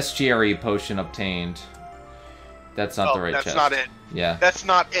 Oh, bestiary potion obtained. That's not the right chest. That's not it. Yeah. That's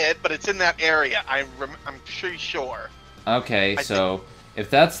not it, but it's in that area. I'm pretty sure. Okay, so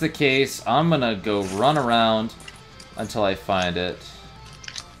if that's the case, I'm gonna go run around until I find it.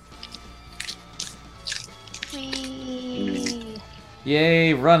 Whee.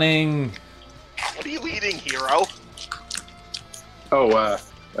 Yay, running! What are you eating, hero? Oh,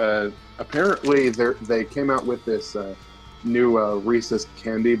 apparently they came out with this new Reese's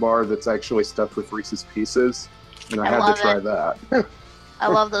candy bar that's actually stuffed with Reese's Pieces, and I had to try that. I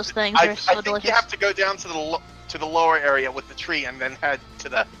love those things. They're so I think delicious. you have to go down to the lower area with the tree and then head to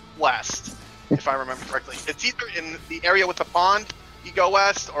the west, if I remember correctly. It's either in the area with the pond, you go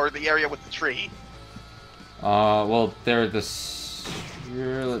west, or the area with the tree. Well, they're this...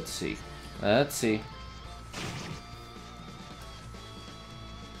 Here, let's see. Let's see.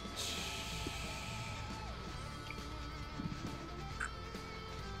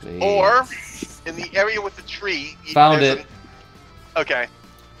 Or, in the area with the tree... Found it. Okay.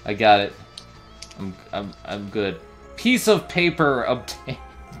 I got it. I'm good. Piece of paper obtained.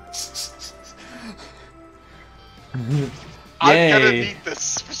 I'm gonna need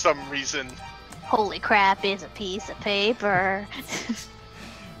this for some reason. Holy crap, is a piece of paper.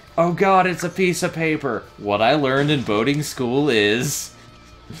 Oh god, it's a piece of paper. What I learned in boating school is...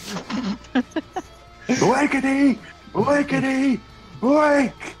 Blankety! Blankety!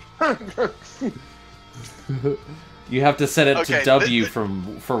 Blank! You have to set it to W for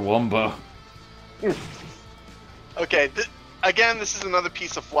Wumbo. Okay, again, this is another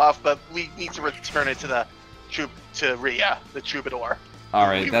piece of fluff, but we need to return it to the to Rhea, the troubadour.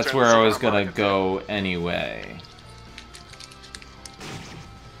 Alright, that's where I was gonna go anyway.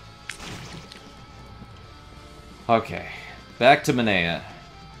 Okay, back to Manea.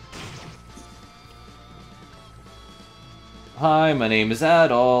 Hi, my name is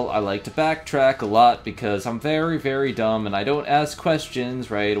Adol. I like to backtrack a lot because I'm very, very dumb and I don't ask questions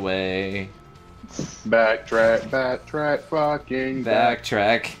right away. Backtrack, fucking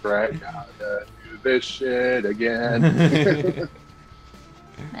backtrack. Gotta do this shit again.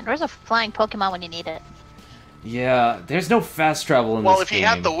 Man, where's a flying Pokemon when you need it? Yeah, there's no fast travel in this game. Well, if he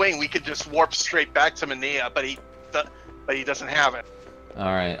had the wing, we could just warp straight back to Manea, but he doesn't have it.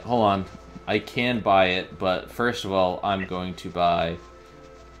 Alright, hold on. I can buy it, but first of all, I'm going to buy...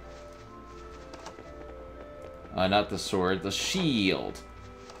 not the sword, the shield.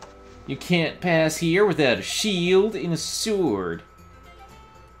 You can't pass here without a shield and a sword.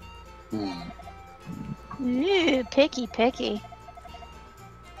 Ooh, picky.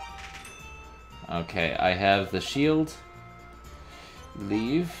 Okay, I have the shield.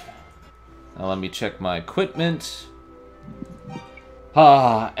 Leave. Now let me check my equipment.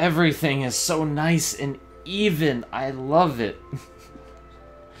 Ah, everything is so nice and even. I love it.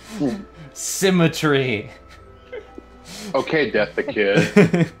 Symmetry. Okay, Death the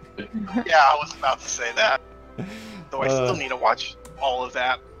Kid. Yeah, I was about to say that. Though I still need to watch all of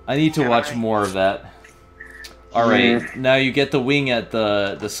that. I need to watch more of that. Alright, now you get the wing at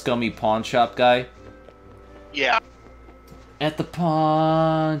the scummy pawn shop guy. Yeah. At the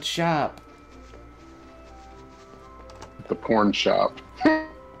pawn shop. The porn shop.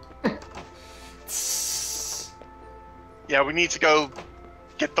 Yeah, we need to go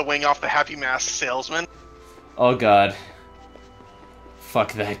get the wing off the Happy Mask salesman. Oh god.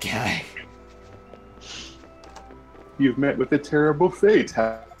 Fuck that guy. You've met with a terrible fate,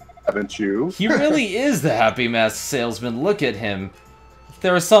 haven't you? He really is the Happy Mask salesman. Look at him.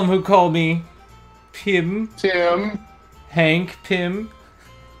 There are some who call me Pim. Tim. Hank Pim.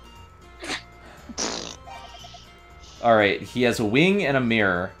 Alright, he has a wing and a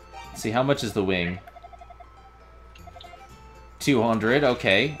mirror. Let's see, how much is the wing? 200,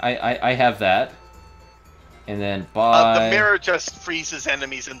 okay. I have that. And then buy... the mirror just freezes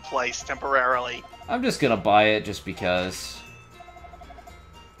enemies in place temporarily. I'm just gonna buy it just because.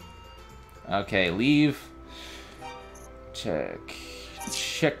 Okay, leave. Check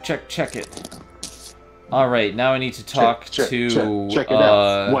it. Alright, now I need to talk to... Check it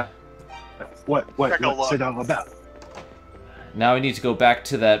out. What's it all about? Now I need to go back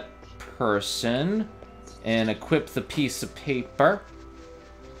to that person and equip the piece of paper.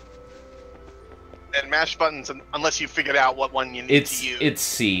 And mash buttons unless you figured out what one you need to use. It's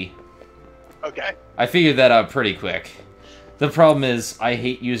C. Okay. I figured that out pretty quick. The problem is I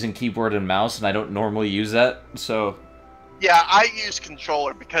hate using keyboard and mouse, and I don't normally use that, so... Yeah, I use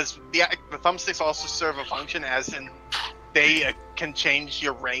controller because the thumbsticks also serve a function, as in they can change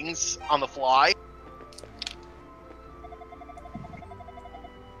your rings on the fly.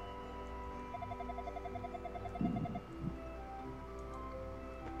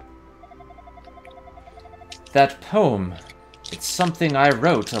 That poem, it's something I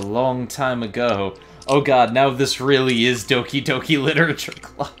wrote a long time ago. Oh god, now this really is Doki Doki Literature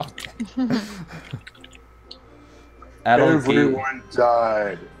Club. Everyone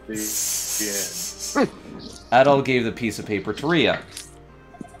died. Adol gave the piece of paper to Rhea.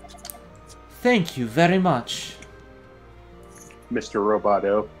 Thank you very much. Mr.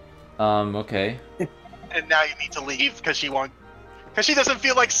 Roboto. Okay. And now you need to leave because she doesn't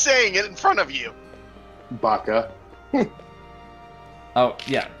feel like saying it in front of you. Baka. Oh,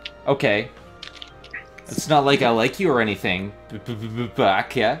 yeah. Okay. It's not like I like you or anything.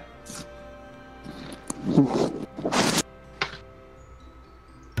 Back, yeah?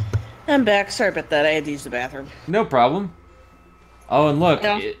 I'm back. Sorry about that. I had to use the bathroom. No problem. Oh, and look,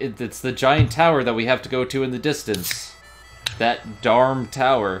 Yeah. it's the giant tower that we have to go to in the distance. That darn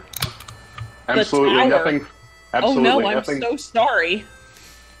tower. Absolutely tower. nothing. Absolutely oh no, I'm nothing. so sorry.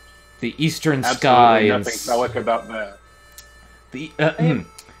 The eastern Absolutely sky nothing phallic about that. the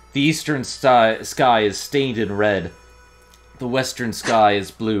eastern sky is stained in red. The western sky is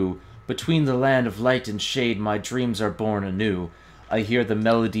blue. Between the land of light and shade, my dreams are born anew. I hear the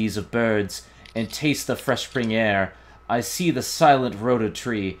melodies of birds and taste the fresh spring air. I see the silent rhoda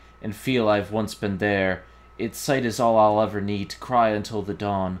tree and feel I've once been there. Its sight is all I'll ever need to cry until the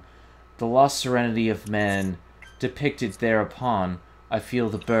dawn. The lost serenity of man depicted thereupon. I feel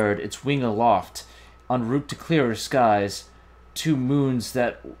the bird, its wing aloft, en route to clearer skies. Two moons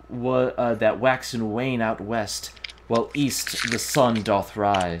that wax and wane out west. while east the sun doth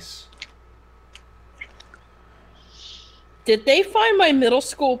rise. Did they find my middle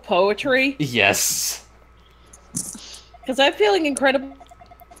school poetry? Yes. Because I'm feeling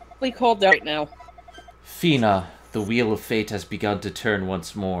incredibly cold right now. Fina, the wheel of fate has begun to turn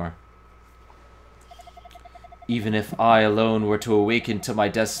once more. Even if I alone were to awaken to my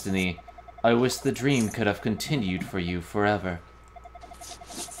destiny, I wish the dream could have continued for you forever.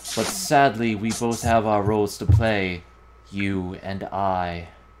 But sadly, we both have our roles to play, you and I.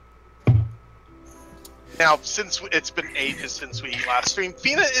 Now, since it's been ages since we last streamed,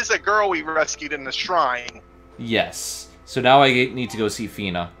 Fina is a girl we rescued in the shrine. Yes. So now I need to go see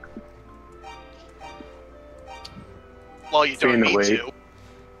Fina. Well, you don't need to.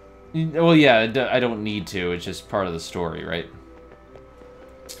 Well, yeah, I don't need to. It's just part of the story, right?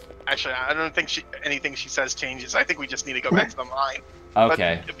 Actually, I don't think anything she says changes. I think we just need to go back to the mine.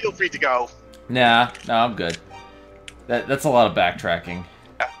 Okay. But feel free to go. Nah, no, I'm good. That's a lot of backtracking.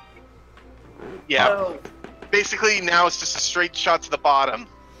 Yeah. Oh. Basically, now it's just a straight shot to the bottom.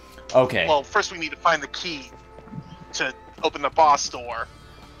 Okay. Well, first we need to find the key to open the boss door.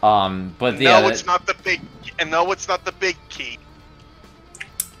 But no, it's not the big. And no, it's not the big key.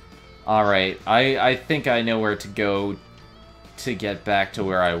 All right. I think I know where to go to get back to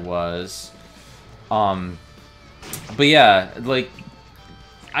where I was. But yeah, like,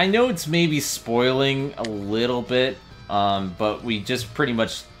 I know it's maybe spoiling a little bit, but we just pretty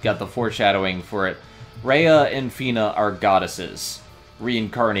much got the foreshadowing for it. Rhea and Fina are goddesses,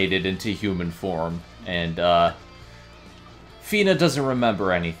 reincarnated into human form, and Fina doesn't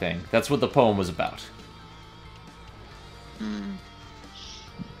remember anything. That's what the poem was about.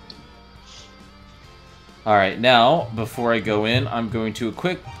 Alright, now, before I go in, I'm going to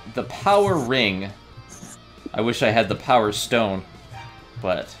equip the power ring. I wish I had the power stone,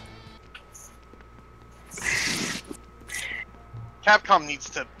 but... Capcom needs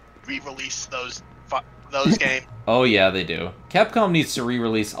to re-release those games. Oh yeah, they do. Capcom needs to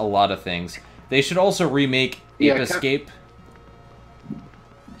re-release a lot of things. They should also remake Ape Escape.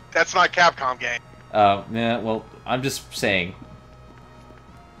 That's not a Capcom game. Yeah, well, I'm just saying.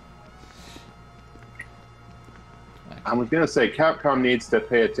 I was gonna say Capcom needs to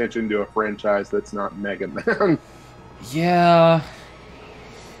pay attention to a franchise that's not Mega Man. Yeah.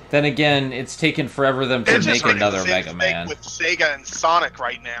 Then again, it's taken forever them to make another They're just Mega Man. with Sega and Sonic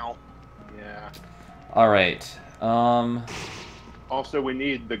right now. Yeah. All right. Also, we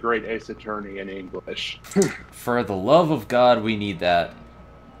need the Great Ace Attorney in English. For the love of God, we need that.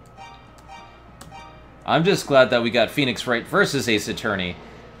 I'm just glad that we got Phoenix Wright versus Ace Attorney,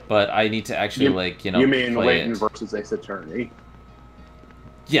 but I need to actually, You mean play Layton it. versus Ace Attorney?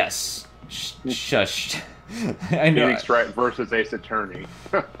 Yes. Shush. I know. Phoenix Wright versus Ace Attorney.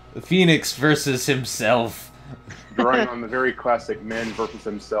 Phoenix versus himself. Drawing on the very classic Man versus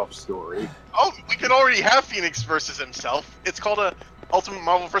Himself story. Oh, we could already have Phoenix versus himself. It's called a Ultimate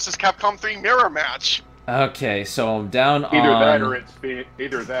Marvel vs. Capcom 3 mirror match. Okay, so I'm down Either on... that or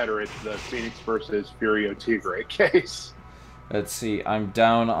it's the Phoenix versus Furio Tigre case. Let's see, I'm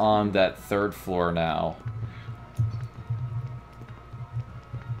down on that third floor now.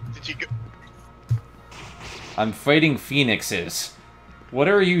 Did you go? I'm fighting Phoenixes. What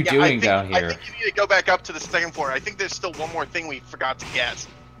are you doing down here? I think you need to go back up to the second floor. I think there's still one more thing we forgot to get.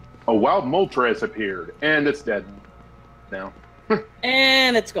 A wild Moltres has appeared, and it's dead now.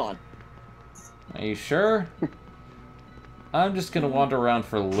 And it's gone. Are you sure? I'm just gonna wander around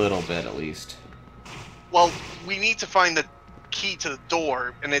for a little bit, at least. Well, we need to find the key to the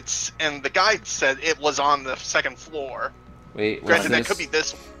door, and the guide said it was on the second floor. Wait, what's Granted, that this? could be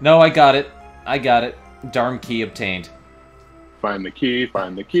this. No, I got it. I got it. Darn key obtained. Find the key,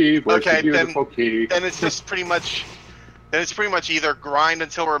 find the key, where's the beautiful key? Then it's just pretty much... Then it's pretty much either grind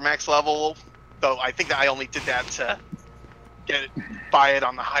until we're max level, though I think that I only did that to get by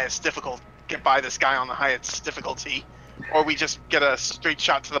this guy on the highest difficulty, or we just get a straight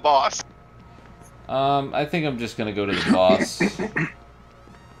shot to the boss. I think I'm just gonna go to the boss.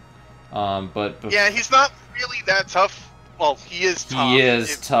 Yeah, he's not really that tough. Well, he is tough. He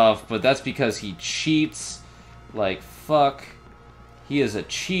is tough, but that's because he cheats like fuck. He is a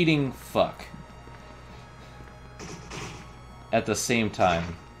cheating fuck. At the same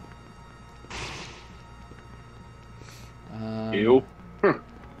time. Ew.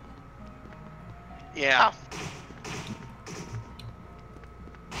 Yeah.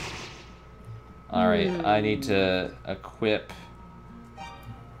 Alright, I need to equip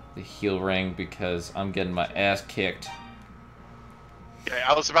the heal ring because I'm getting my ass kicked. Okay,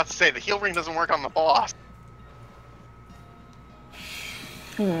 I was about to say, the heal ring doesn't work on the boss.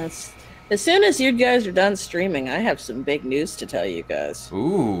 Yes. As soon as you guys are done streaming, I have some big news to tell you guys.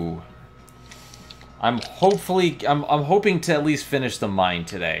 Ooh. I'm hoping to at least finish the mine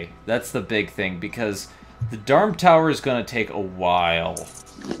today. That's the big thing, because the Dharm Tower is going to take a while.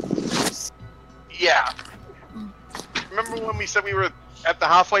 Yeah. Remember when we said we were at the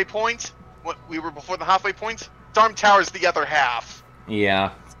halfway point? We were before the halfway point? Dharm Tower's the other half.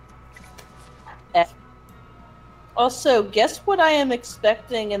 Yeah. Also, guess what I am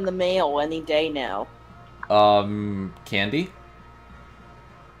expecting in the mail any day now? Candy?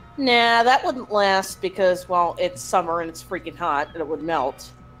 Nah, that wouldn't last because, well, it's summer and it's freaking hot and it would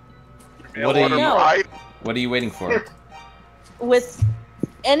melt. What are you, Right? what are you waiting for? With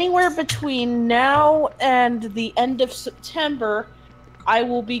anywhere between now and the end of September, I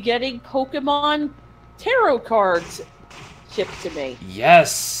will be getting Pokemon tarot cards shipped to me.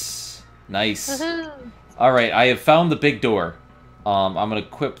 Yes! Nice. Alright, I have found the big door. I'm gonna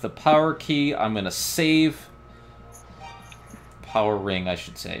equip the power key. I'm gonna save. Power ring, I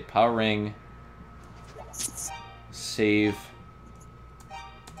should say. Power ring. Save.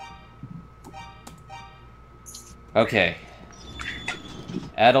 Okay.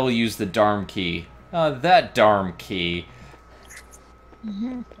 Ad'll use the Dharm key. That Dharm key.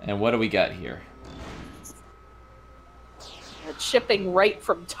 And what do we got here? It's shipping right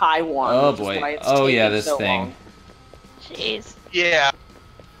from Taiwan. Oh which is boy. why it's Oh yeah, taking this so thing. long. Jeez. Yeah.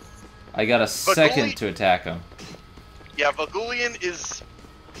 I got a second to attack him. Yeah, Vaguillion is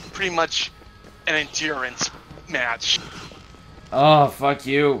pretty much an endurance match. Oh, fuck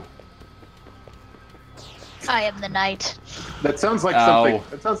you. I am the knight. That sounds like Ow. something.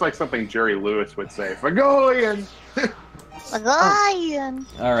 That sounds like something Jerry Lewis would say. Vaguillion. Lion.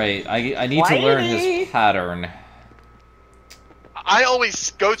 Alright, I need to learn his pattern. I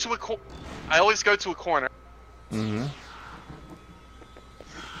always go to a corner. Mm-hmm.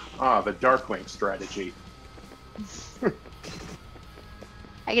 Ah, the Darkwing strategy.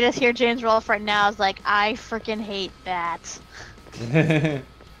 I can just hear James Rolfe right now is like, I freaking hate bats. Yeah,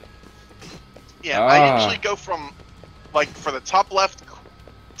 I usually go from, like, for the top left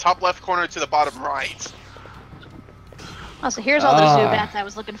corner to the bottom right. Oh, so here's all the Zubats I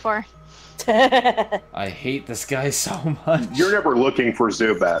was looking for. I hate this guy so much. You're never looking for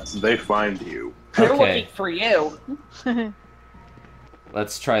Zubats. They find you. They're Okay. looking for you.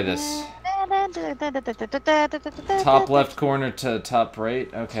 Let's try this. Top left corner to top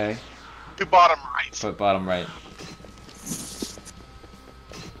right. Okay. To bottom right. Put bottom right.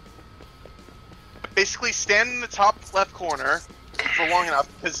 Basically, stand in the top left corner for long enough,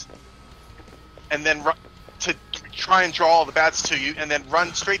 and then to try and draw all the bats to you, and then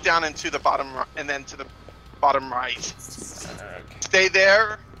run straight down into the bottom, and then to the bottom right. Okay. Stay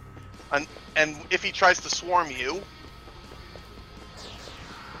there, and if he tries to swarm you,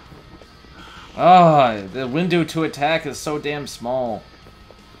 The window to attack is so damn small.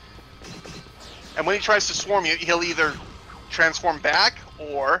 and when he tries to swarm you, he'll either transform back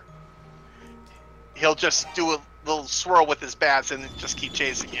or he'll just do a little swirl with his bats and just keep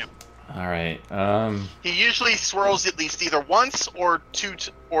chasing you. Alright, He usually swirls at least either once or two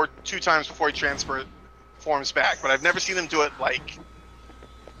times before he transforms back, but I've never seen him do it like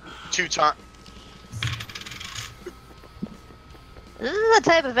 2 times. This is the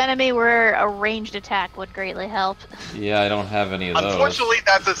type of enemy where a ranged attack would greatly help. yeah, I don't have any of those. Unfortunately,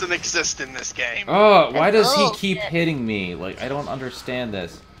 that doesn't exist in this game. Oh, why does he Oh, keep shit. hitting me? Like, I don't understand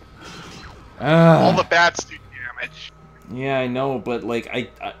this. All the bats do damage. Yeah, I know, but like,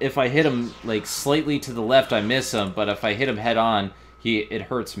 if I hit him like slightly to the left, I miss him. But if I hit him head on, it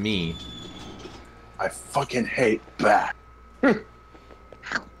hurts me. I fucking hate bat.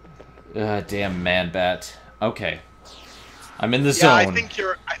 Damn man bat. Okay, I'm in the Yeah, zone. I think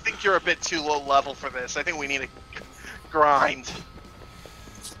you're a bit too low level for this. I think we need a grind.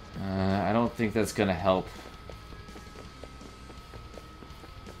 I don't think that's gonna help.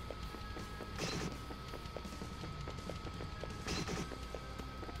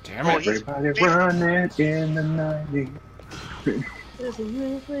 Damn it! Everybody running in the 90s. There's a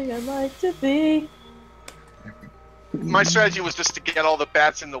real thing I'd like to be. My strategy was just to get all the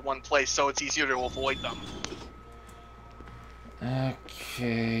bats into one place, so it's easier to avoid them.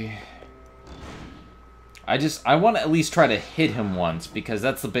 Okay. I want to at least try to hit him once, because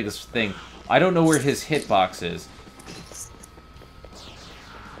that's the biggest thing. I don't know where his hitbox is.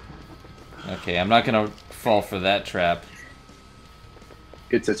 Okay, I'm not gonna fall for that trap.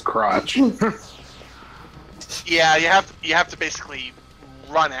 It's his crotch. Yeah, you have to basically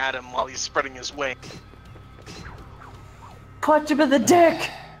run at him while he's spreading his wing. Punch him in the dick!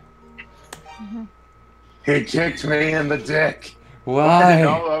 He kicked me in the dick. Why?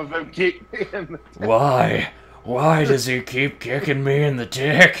 All of them keep being... Why? Why does he keep kicking me in the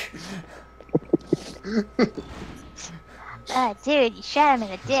dick? Oh, dude, you shot him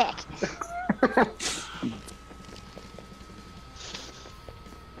in the dick.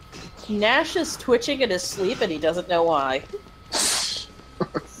 Nash is twitching in his sleep and he doesn't know why.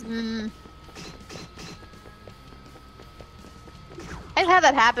 I've had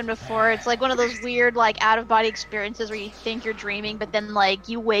that happen before. It's like one of those weird, like, out-of-body experiences where you think you're dreaming, but then, like,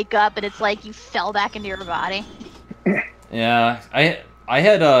 you wake up and it's like you fell back into your body. Yeah, I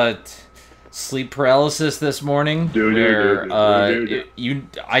had sleep paralysis this morning, where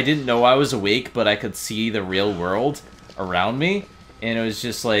I didn't know I was awake, but I could see the real world around me, and it was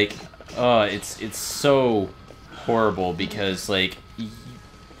just like, it's so horrible because, like,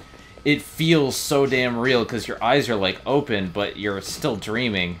 it feels so damn real because your eyes are, like, open, but you're still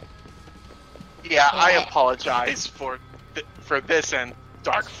dreaming. Yeah, I apologize for this and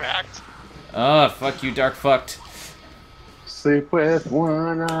Dark Fact. Fuck you, Dark Fucked. Sleep with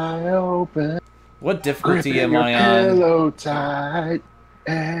one eye open. What difficulty Gripping am I your on? pillow tight.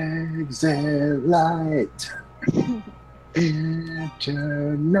 Exit light. Into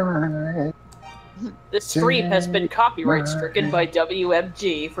night. This stream has been copyright stricken by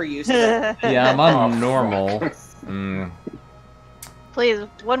WMG for use of it. Yeah, I'm on normal. Please,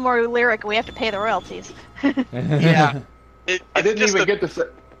 one more lyric and we have to pay the royalties. Yeah. I didn't even get to say...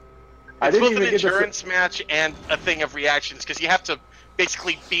 It's both an endurance match and a thing of reactions, because you have to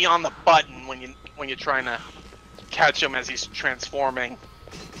basically be on the button when you're trying to catch him as he's transforming.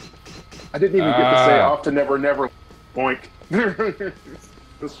 I didn't even get to say off to never never boink.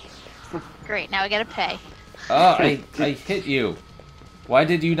 Great, now we gotta pay. I hit you. Why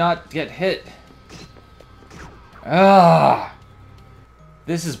did you not get hit?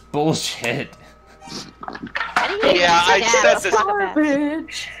 This is bullshit. Yeah, I said this.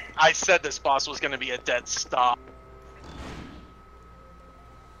 Garbage. I said this boss was going to be a dead stop.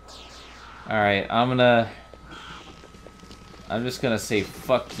 Alright, I'm just gonna say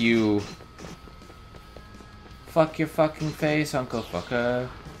fuck you. Fuck your fucking face, Uncle Fucker.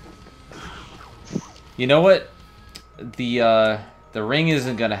 You know what? The ring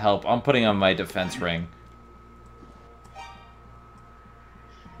isn't gonna help. I'm putting on my defense ring.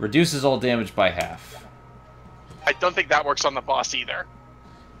 Reduces all damage by half. I don't think that works on the boss either.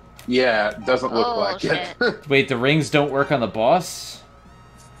 Yeah, it doesn't look like shit. it. Wait, the rings don't work on the boss?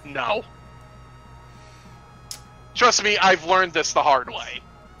 No. Trust me, I've learned this the hard way.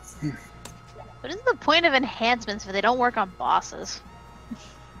 What is the point of enhancements if they don't work on bosses?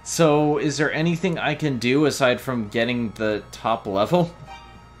 So, is there anything I can do aside from getting the top level?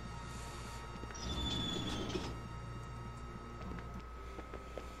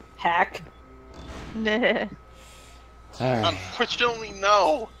 Hack. Alright. Unfortunately,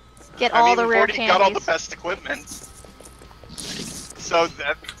 no. Get all the we've rare already candies. got all the best equipment. So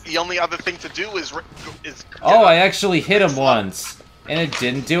that the only other thing to do is Oh, I actually hit him once, and it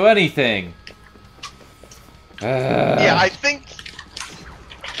didn't do anything. Yeah, I think.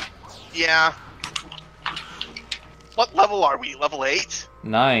 Yeah. What level are we? Level 8?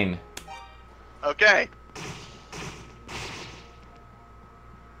 9. Okay.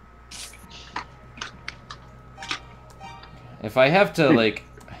 If I have to, like,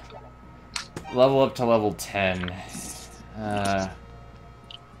 level up to level 10,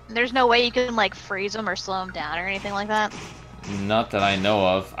 There's no way you can, like, freeze him or slow him down or anything like that? not that I know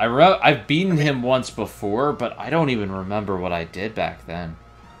of. I've beaten him once before, but I don't even remember what I did back then.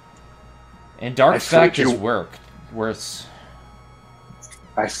 And Dark Fact has worked. Worse.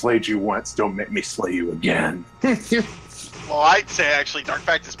 I slayed you once, don't make me slay you again. Well, I'd say actually Dark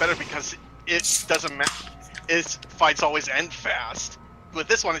Fact is better because it doesn't matter. Its fights always end fast. With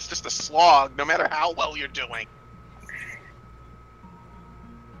this one, it's just a slog, no matter how well you're doing.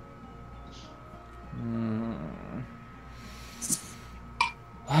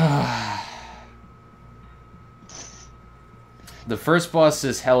 The first boss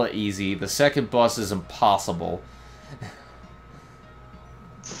is hella easy. The second boss is impossible.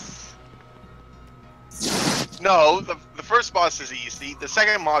 No, the first boss is easy. The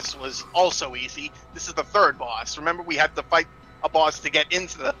second boss was also easy. This is the third boss. Remember, we had to fight a boss to get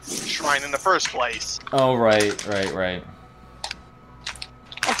into the shrine in the first place. Oh, right.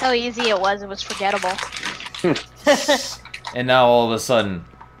 That's how easy it was forgettable. And now all of a sudden,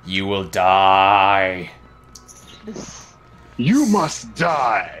 you will die. You must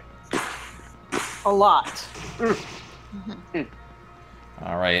die. A lot.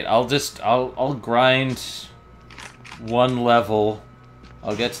 Alright, I'll grind one level.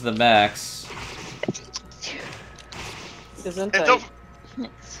 I'll get to the max. Isn't And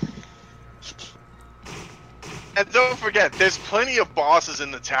it? don't forget, there's plenty of bosses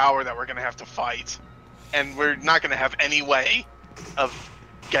in the tower that we're going to have to fight. And we're not going to have any way of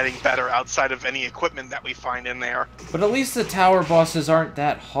getting better outside of any equipment that we find in there. But at least the tower bosses aren't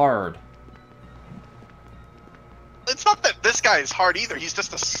that hard. It's not that this guy is hard either, he's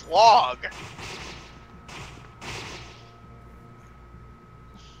just a slog.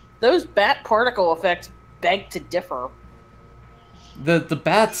 Those bat particle effects beg to differ. The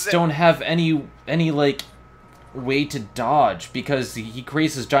bats don't have any like way to dodge because he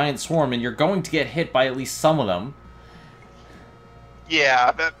creates this giant swarm and you're going to get hit by at least some of them.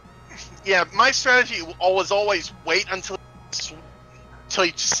 Yeah, my strategy was always wait until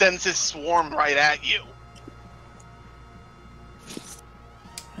he sends his swarm right at you.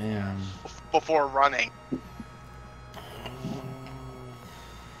 Yeah. Before running.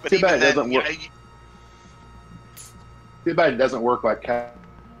 But Too bad it then, doesn't work. Too bad it doesn't work like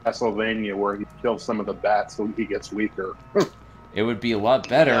Castlevania, where he kills some of the bats so he gets weaker. It would be a lot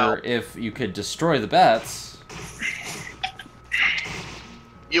better if you could destroy the bats.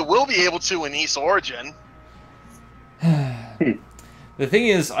 You will be able to in East Origin. The thing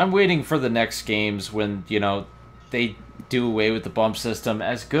is, I'm waiting for the next games when, you know, they do away with the bump system.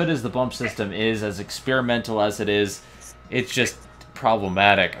 As good as the bump system is, as experimental as it is, it's just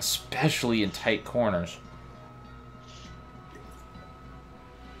problematic, especially in tight corners.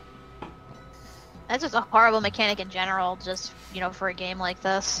 That's just a horrible mechanic in general, just, you know, for a game like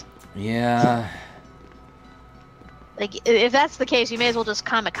this. Yeah. Like, if that's the case, you may as well just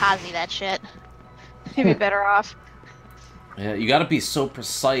kamikaze that shit. You'd be better off. Yeah, you gotta be so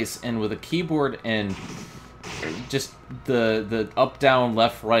precise, and with a keyboard and just the up, down,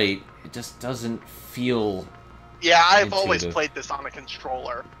 left, right, it just doesn't feel Yeah, I've intuitive. always played this on a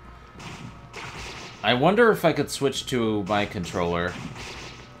controller. I wonder if I could switch to my controller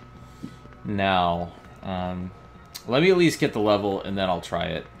now. Let me at least get the level, and then I'll try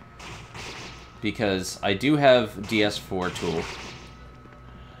it. Because I do have DS4 tool.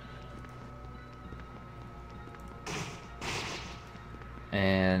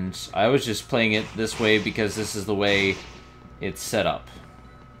 And I was just playing it this way because this is the way it's set up.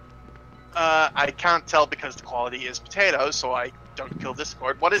 I can't tell because the quality is potato, so I don't kill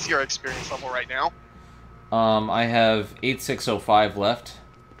Discord. What is your experience level right now? I have 8605 left.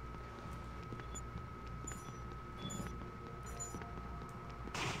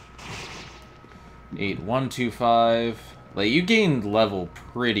 $8125. Like, you gained level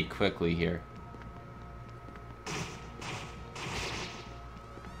pretty quickly here.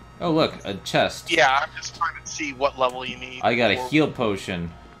 Oh, look, a chest. Yeah, I'm just trying to see what level you need. I got a heal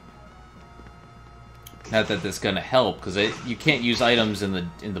potion. Not that that's gonna help, because you can't use items in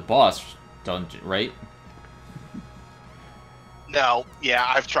the boss dungeon, right? No, yeah,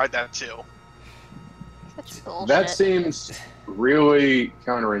 I've tried that too. That's bullshit. That seems really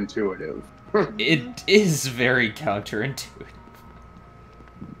counterintuitive. It is very counterintuitive.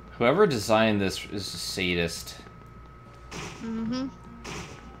 Whoever designed this is a sadist. Mm-hmm.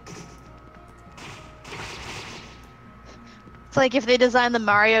 It's like if they designed the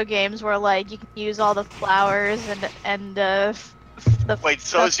Mario games where, like, you can use all the flowers and the Wait,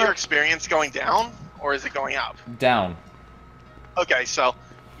 so is your experience going down, or is it going up? Down. Okay, so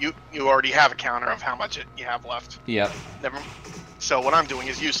you already have a counter of how much you have left. Yep. So what I'm doing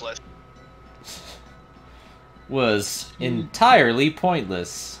is useless. Was entirely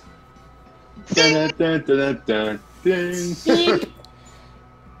pointless. Dun, dun, dun, dun, dun, dun.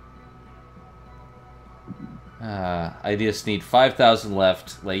 I just need 5,000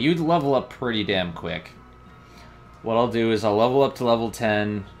 left. Like, you'd level up pretty damn quick. What I'll do is I'll level up to level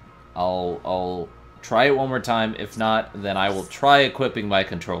 10. I'll try it one more time. If not, then I will try equipping my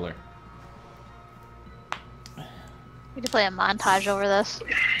controller. We could play a montage over this.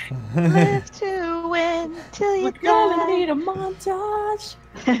 Live to win till you We're gonna die. need a montage.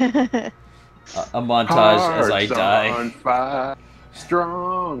 A montage as I Hearts die. on fire,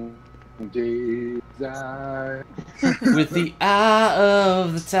 strong desire. With the eye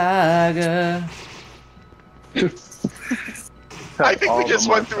of the tiger. I think we All just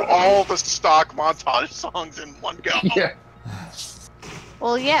the went through montage. all the stock montage songs in one go. Yeah.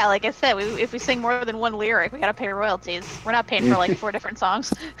 Well, yeah, like I said, if we sing more than one lyric, we gotta pay royalties. We're not paying for like 4 different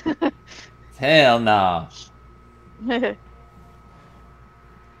songs. Hell nah. Okay,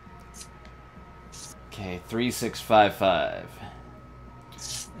 3655.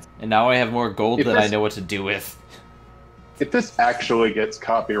 And now I have more gold If than I this- know what to do with. If this actually gets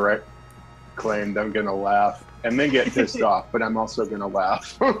copyright claimed, I'm gonna laugh and then get pissed off, but I'm also gonna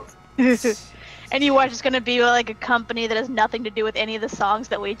laugh. And you watch it's gonna be like a company that has nothing to do with any of the songs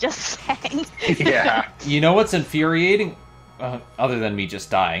that we just sang. Yeah. You know what's infuriating? Other than me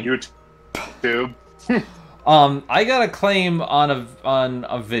just dying. YouTube. I got a claim on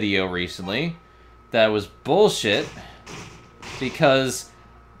a video recently that was bullshit because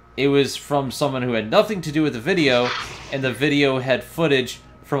it was from someone who had nothing to do with the video, and the video had footage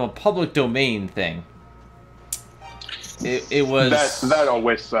from a public domain thing. It was... That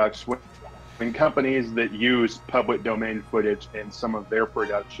always sucks. When companies that use public domain footage in some of their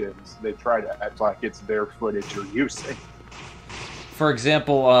productions, they try to act like it's their footage you're using. For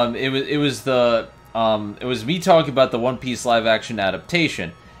example, it was me talking about the One Piece live action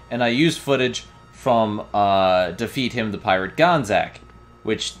adaptation, and I used footage from Defeat Him the Pirate Gonzack,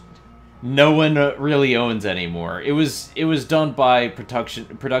 which no one really owns anymore. It was done by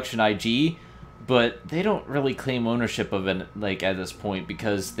Production IG, but they don't really claim ownership of it like at this point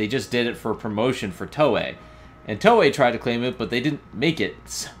because they just did it for promotion for Toei, and Toei tried to claim it, but they didn't make it.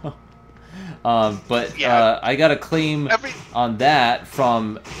 So, I got a claim on that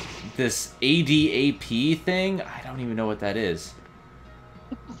from this ADAP thing. I don't even know what that is.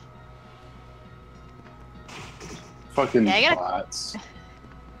 Fucking bots.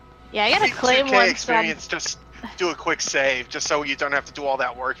 Yeah, I got a claim 2K one experience. Just do a quick save, just so you don't have to do all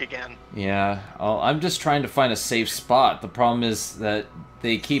that work again. Yeah, I'm just trying to find a safe spot. The problem is that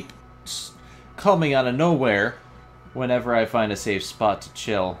they keep coming out of nowhere whenever I find a safe spot to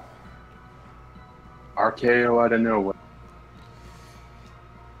chill. RKO out of nowhere.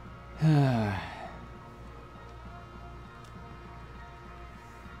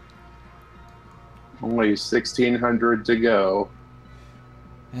 Only 1,600 to go.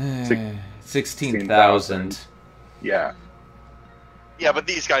 16,000. Yeah. Yeah, but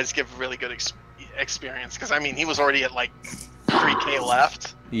these guys give really good experience, because, I mean, he was already at, like, 3K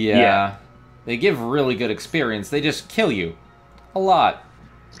left. Yeah. They give really good experience. They just kill you. A lot.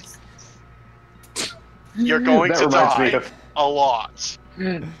 You're going to die a lot.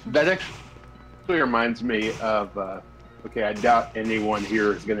 That actually reminds me of, okay, I doubt anyone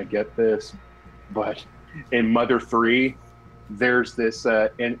here is going to get this, but in Mother 3, there's this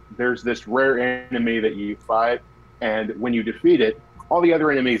rare enemy that you fight, and when you defeat it, all the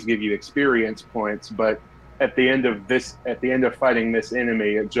other enemies give you experience points, but at the end of fighting this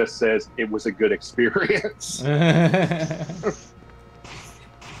enemy, it just says it was a good experience.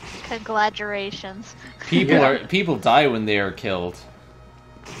 Congratulations. People die when they are killed.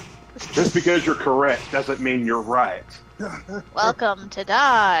 Just because you're correct doesn't mean you're right. Welcome to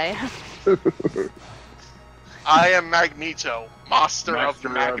die. I am Magneto, master of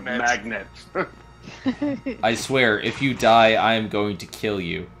magnets. I swear, if you die, I am going to kill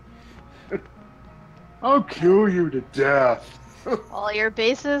you. I'll kill you to death. All your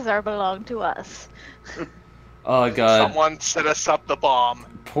bases belong to us. Oh god. Someone set us up the bomb.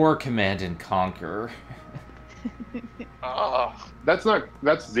 Poor Command and Conquer.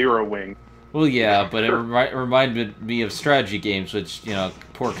 That's Zero Wing. Well, yeah, but it reminded me of strategy games, which, you know,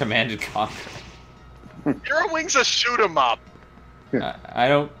 poor Command and Conquer. Zero Wing's a shoot 'em up. I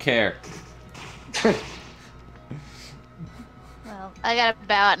don't care. Well, I gotta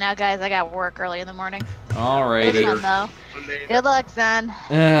bow out now, guys. I got work early in the morning. Alrighty. Good fun, though. Good luck, son.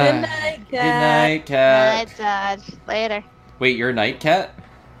 Good night, Cat. Good night, Cat. Night, Dodge. Later. Wait, you're a night cat?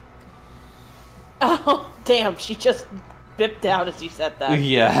 Oh, damn. She just bipped out as you said that.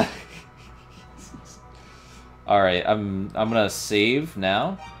 Yeah. Alright, I'm gonna save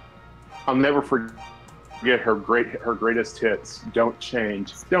now. I'll never forget her greatest hits. Don't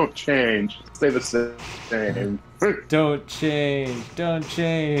change. Don't change. Stay the same. Don't change. Don't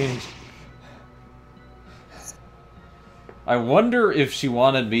change. I wonder if she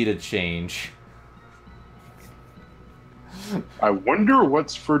wanted me to change. I wonder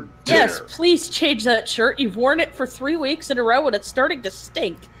what's for dinner. Yes, please change that shirt. You've worn it for 3 weeks in a row and it's starting to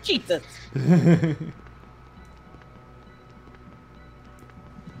stink. Jesus.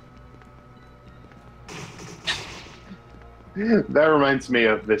 That reminds me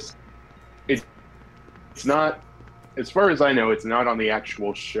of this. It's not, as far as I know, it's not on the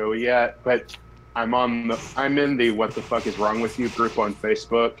actual show yet, but I'm in the What the Fuck is Wrong with You group on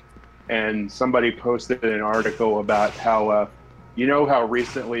Facebook, and somebody posted an article about how, you know how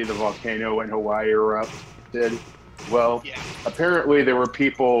recently the volcano in Hawaii erupted? Well, yeah. Apparently there were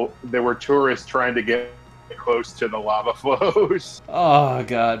tourists trying to get close to the lava flows. Oh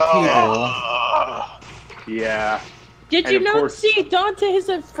god, people. Yeah. Did you not see Dante's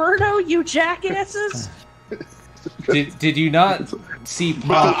Inferno, you jackasses? Did you not see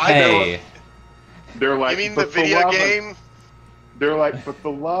Pompeii? They're like, You mean the "But video lava-" game? They're like, but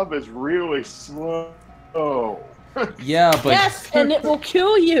the lava is really slow. Yeah, but Yes, and it will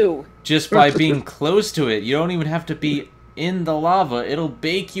kill you. just by being close to it, you don't even have to be in the lava. It'll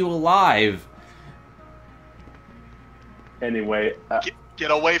bake you alive. Anyway, Get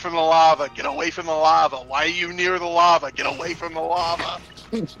away from the lava. Get away from the lava. Why are you near the lava? Get away from the lava.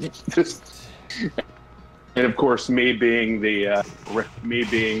 just, and of course, me being the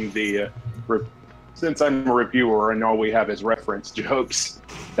since I'm a reviewer and all we have is reference jokes,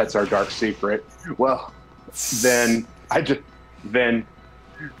 that's our dark secret. Well, then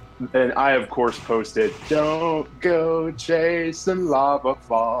I of course posted, "Don't go chasing lava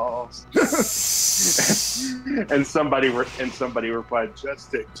falls," and somebody replied, "Just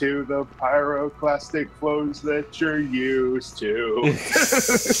stick to the pyroclastic flows that you're used to."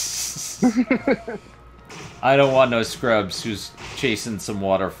 I don't want no scrubs who's chasing some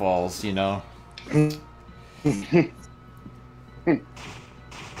waterfalls, you know?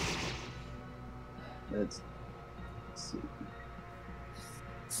 Let's see.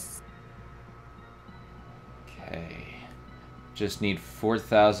 Okay. Just need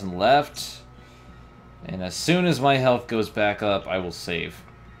 4,000 left. And as soon as my health goes back up, I will save.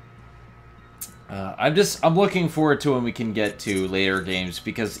 I'm looking forward to when we can get to later games,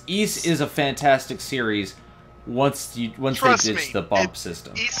 because Ys is a fantastic series once they ditch the bump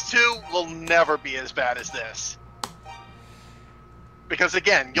system. Ys 2 will never be as bad as this. Because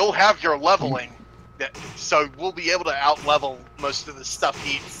again, you'll have your leveling, so we'll be able to out-level most of the stuff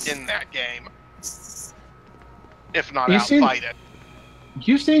in that game. If not outfight it.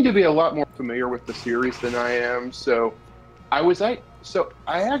 You seem to be a lot more familiar with the series than I am, so I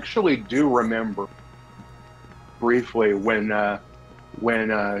actually do remember briefly when the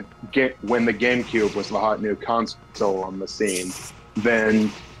GameCube was the hot new console on the scene.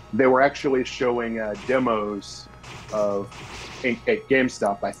 Then they were actually showing demos at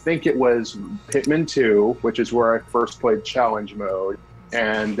GameStop. I think it was Hitman 2, which is where I first played Challenge Mode,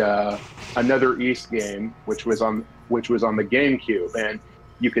 and another Ys game, which was on the GameCube, and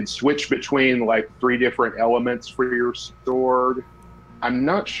you could switch between like 3 different elements for your sword. I'm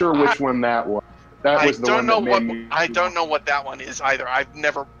not sure which one that was. That was the one that made me. I don't know what that one is either. I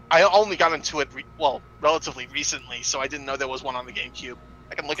only got into it relatively recently, so I didn't know there was one on the GameCube.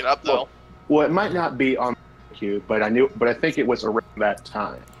 I can look it up though. Well, it might not be on the GameCube, but I think it was around that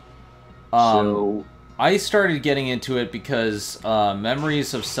time. I started getting into it because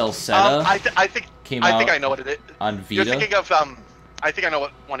Memories of Celceta came out. I think I know what it is. On Vita. You're thinking of I think I know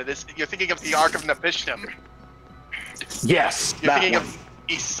what one it is. You're thinking of the Ark of Nabishtim. Yes. You're thinking of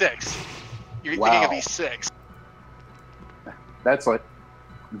E6. You're thinking of E6.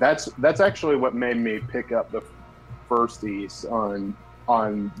 That's actually what made me pick up the first Ys on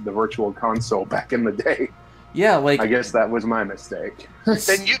the Virtual Console back in the day. Yeah, like I guess that was my mistake.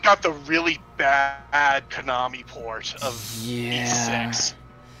 Then you got the really bad Konami port of E6.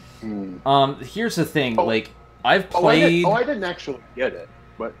 Here's the thing, like I've played. I didn't actually get it,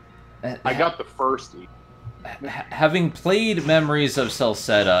 but I got the first Ys. Having played Memories of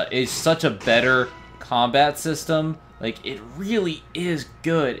Celceta, is such a better combat system. Like, it really is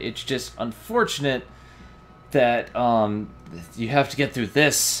good. It's just unfortunate that you have to get through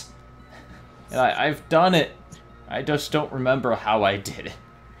this. And I've done it. I just don't remember how I did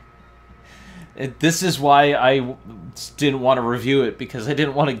it. This is why I didn't want to review it, because I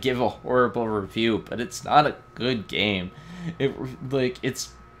didn't want to give a horrible review. But it's not a good game.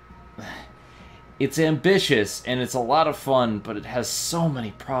 It's ambitious, and it's a lot of fun, but it has so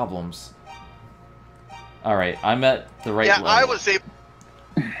many problems. Alright, I'm at the right level. Yeah, I was able...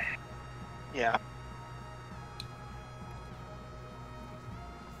 Yeah.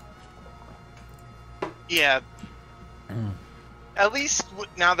 Yeah. At least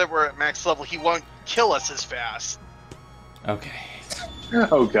now that we're at max level, he won't kill us as fast. Okay.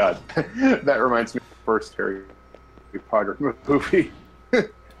 Oh god. That reminds me of the first Harry Potter movie.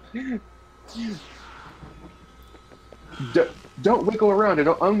 Don't wiggle around,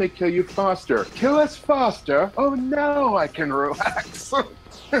 it'll only kill you faster. Kill us faster? Oh no, I can relax.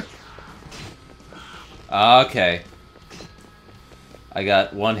 Okay. I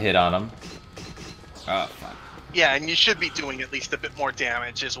got one hit on him. Oh, fuck. Yeah, and you should be doing at least a bit more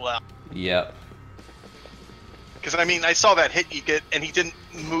damage as well. Yep. Because, I mean, I saw that hit you get, and he didn't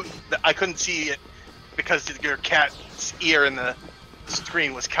move. I couldn't see it because your cat's ear in the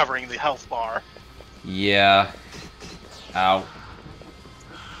screen was covering the health bar. Yeah. Ow.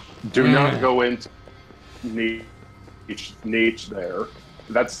 Do not go into niche there.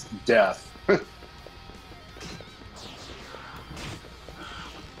 That's death.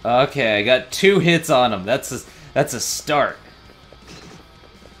 Okay, I got 2 hits on him. That's a start.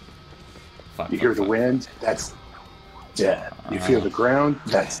 You hear the wind? That's death. You feel the ground?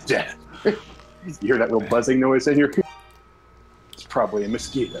 That's death. You hear that little buzzing noise in your ear? It's probably a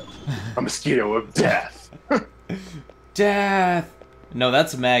mosquito. A mosquito of death. Death! No,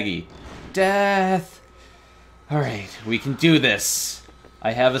 that's Maggie. Death! Alright, we can do this.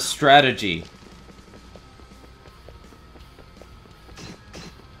 I have a strategy.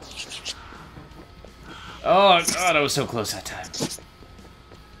 Oh, God, I was so close that time.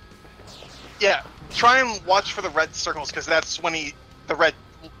 Yeah, try and watch for the red circles, because that's when the red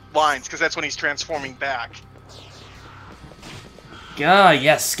lines, because that's when he's transforming back. Ah,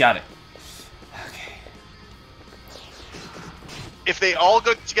 yes, got it. Okay. If they all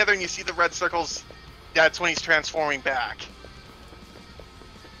go together and you see the red circles, that's when he's transforming back.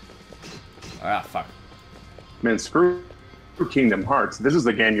 Ah, fuck. Man, screw Kingdom Hearts. This is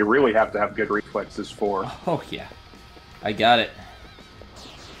the game you really have to have good reflexes for. Oh, yeah. I got it.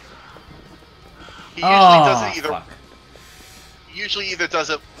 He usually does it either. Fuck. He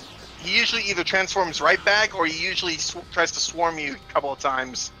usually either transforms right back, or he usually tries to swarm you a couple of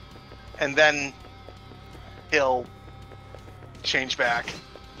times, and then he'll change back.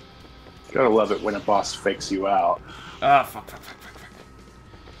 Gotta love it when a boss fakes you out. Ah, fuck.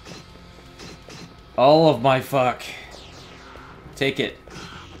 All of my fuck. Take it.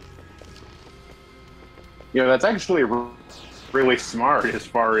 You know, that's actually really smart as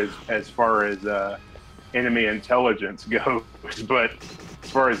far as enemy intelligence goes, but as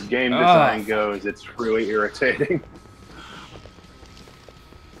far as game design goes, it's really irritating.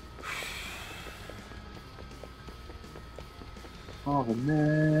 All the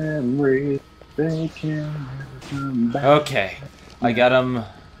memories, they can never come back. Okay. I got him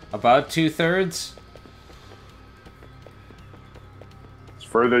about 2/3. It's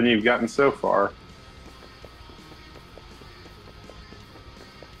further than you've gotten so far.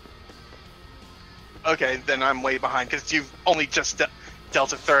 Okay, then I'm way behind, because you've only just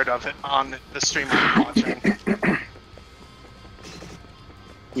dealt a third of it on the stream I'm watching.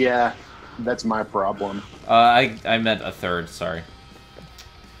 Yeah, that's my problem. I meant 1/3, sorry.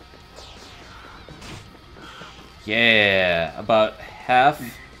 Yeah, about half.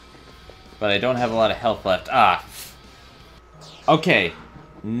 But I don't have a lot of health left. Ah. Okay,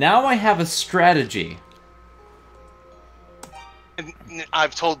 now I have a strategy. And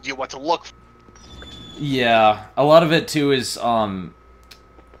I've told you what to look for. Yeah, a lot of it too is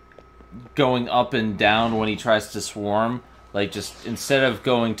going up and down when he tries to swarm. Like, just instead of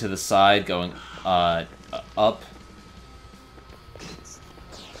going to the side, going up.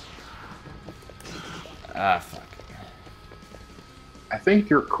 Ah, fuck. I think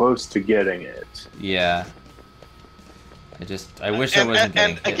you're close to getting it. Yeah. I wish I wasn't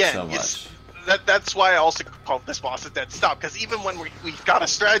getting hit again, so much. That's why I also called this boss a dead stop, because even when we've got a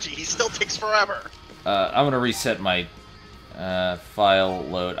strategy, he still takes forever. I'm gonna reset my file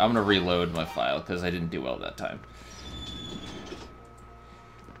load. I'm gonna reload my file because I didn't do well that time.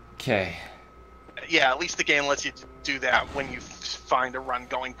 Okay. Yeah, at least the game lets you do that when you find a run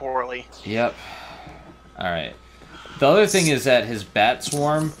going poorly. Yep. Alright. The other thing is that his bat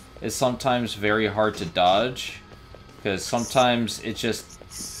swarm is sometimes very hard to dodge, because sometimes it just...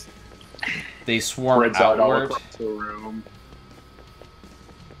 they swarm Spreads out all outward. across the room.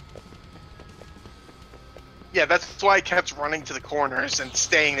 Yeah, that's why I kept running to the corners and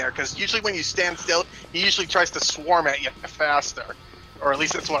staying there, because usually when you stand still, he usually tries to swarm at you faster. Or at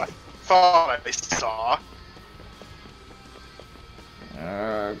least that's what I thought I saw.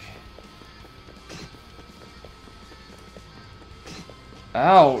 Okay.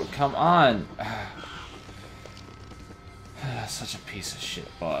 Ow, come on. Such a piece of shit,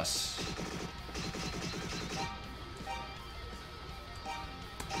 boss.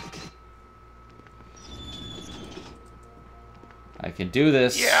 I can do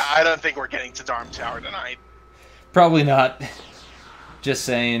this. Yeah, I don't think we're getting to Darm Tower tonight. Probably not. Just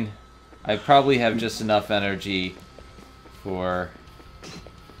saying. I probably have just enough energy for,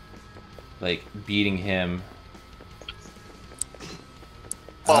 like, beating him.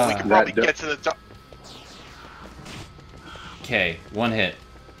 Well, we could probably get to the... Okay, one hit.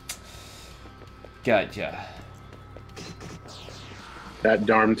 Gotcha. That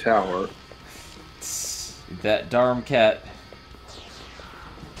darn tower. That darn cat.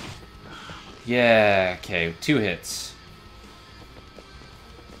 Yeah, okay, 2 hits.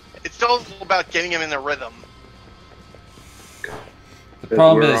 It's all about getting him in the rhythm. The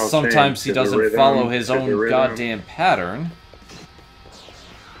problem is sometimes he doesn't follow his own goddamn pattern.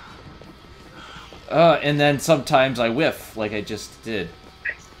 And then sometimes I whiff, like I just did.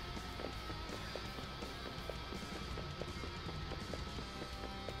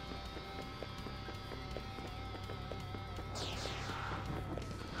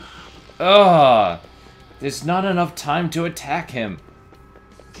 Ugh! There's not enough time to attack him.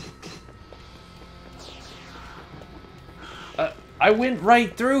 I went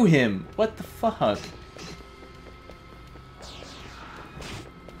right through him. What the fuck?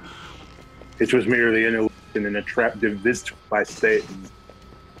 It was merely an illusion and a trap devised by Satan.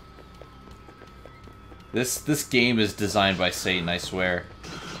 This game is designed by Satan, I swear.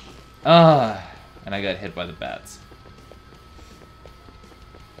 And I got hit by the bats.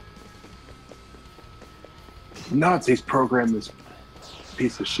 Nazis programmed this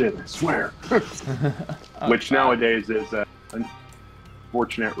piece of shit, I swear. Which nowadays is an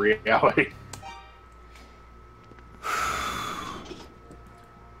unfortunate reality.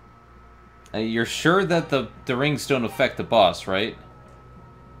 You're sure that the rings don't affect the boss, right?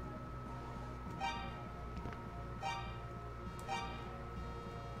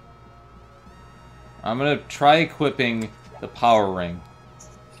 I'm gonna try equipping the power ring.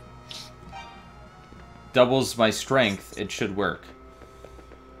 Doubles my strength, it should work.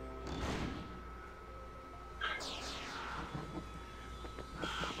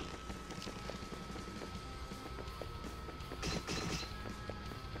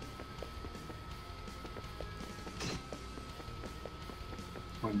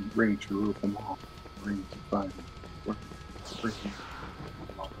 Ring to rule them all. Ring to find them.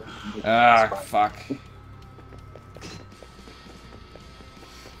 Ah, fuck.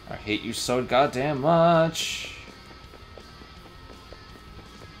 I hate you so goddamn much.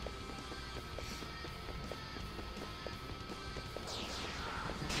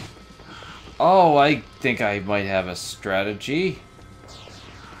 Oh, I think I might have a strategy.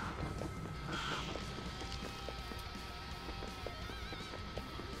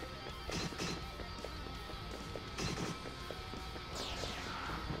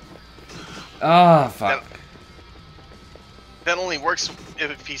 Ah, fuck. That only works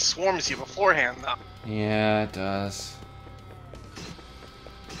if he swarms you beforehand, though. Yeah, it does.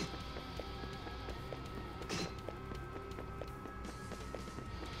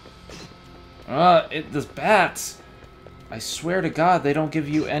 There's bats. I swear to God, they don't give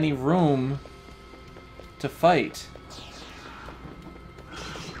you any room to fight.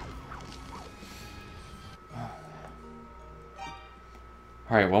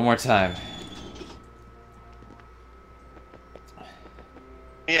 Alright, one more time.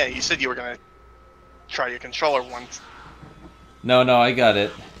 Yeah, you said you were gonna try your controller once. No, I got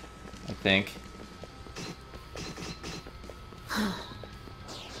it. I think.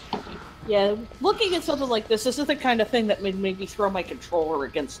 Yeah, looking at something like this is the kind of thing that made me throw my controller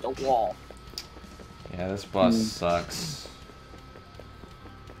against a wall. Yeah, this boss sucks.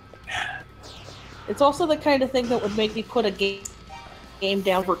 It's also the kind of thing that would make me put a game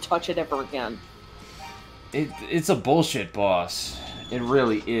down or touch it ever again. It's a bullshit boss. It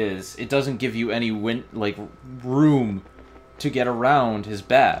really is. It doesn't give you any room to get around his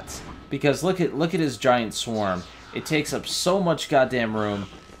bats. Because look at his giant swarm. It takes up so much goddamn room,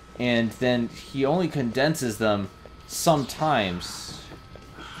 and then he only condenses them sometimes.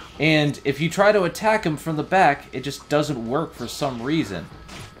 And if you try to attack him from the back, it just doesn't work for some reason.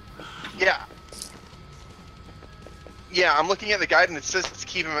 Yeah. Yeah, I'm looking at the guide and it says to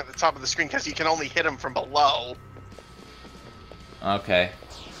keep him at the top of the screen because you can only hit him from below. Okay.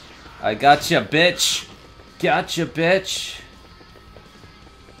 I gotcha, bitch! Gotcha, bitch!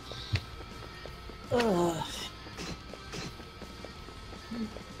 Ugh.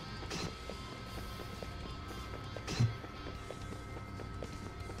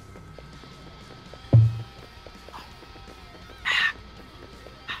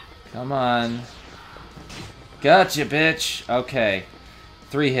 Come on. Gotcha, bitch! Okay.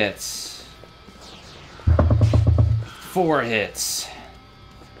 3 hits. 4 hits.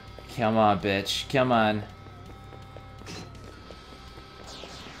 Come on, bitch. Come on.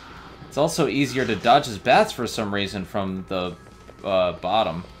 It's also easier to dodge his bats for some reason from the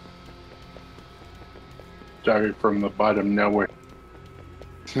bottom. Dodge it from the bottom, now we're...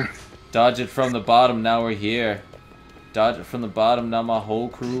 Dodge it from the bottom, now we're here. Dodge it from the bottom, now my whole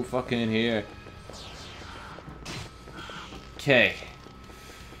crew fucking in here. Okay.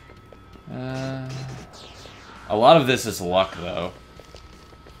 A lot of this is luck, though.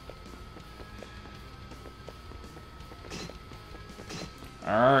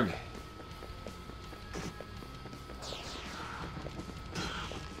 Arg.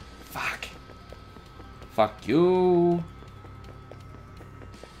 Fuck. Fuck you.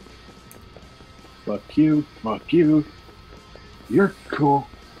 Fuck you, fuck you. You're cool.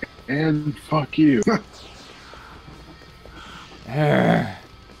 And fuck you.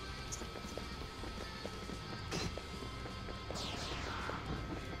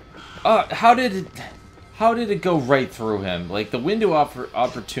 How did it go right through him? Like, the window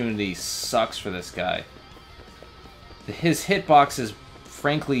opportunity sucks for this guy. His hitbox is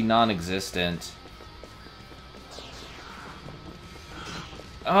frankly non-existent.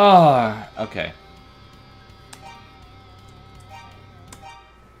 Ah, okay.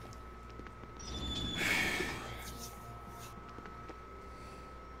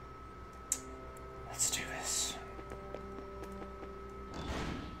 Let's do this.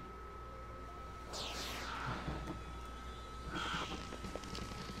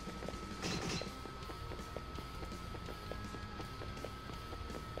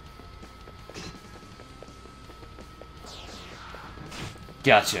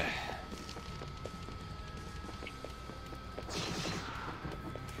 Gotcha.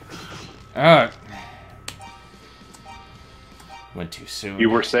 Alright. Went too soon. You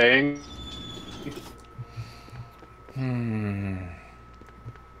were saying? Hmm.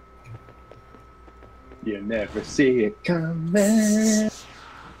 You never see it coming. And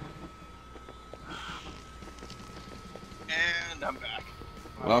I'm back.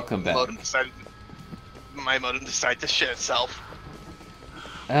 Welcome back. My modem decided to shit itself.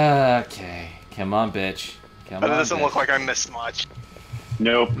 Okay. Come on, bitch. Come But on, it doesn't bitch. look like I missed much.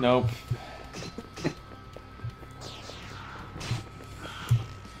 Nope. Nope.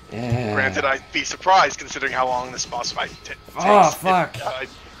 Yeah. Granted, I'd be surprised considering how long this boss fight takes. Oh, fuck.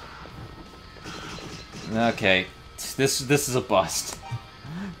 If, Okay. This is a bust.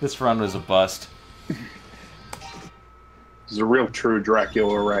 This run was a bust. This is a real true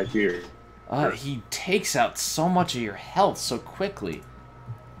Dracula right here. He takes out so much of your health so quickly.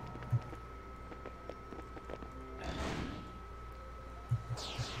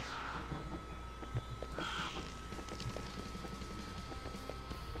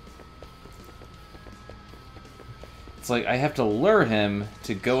 It's like I have to lure him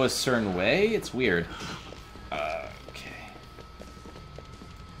to go a certain way. It's weird. Okay.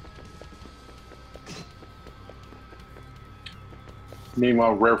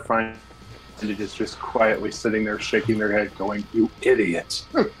 Meanwhile, Rare Find is just quietly sitting there shaking their head going, "You idiot."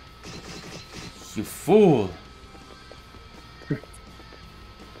 You fool.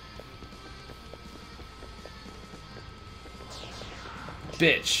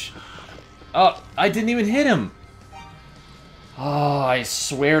 Bitch. Oh, I didn't even hit him. Oh, I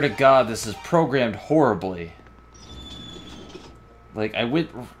swear to God, this is programmed horribly. Like, I went...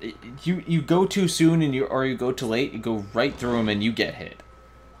 You go too soon and or you go too late, you go right through him and you get hit.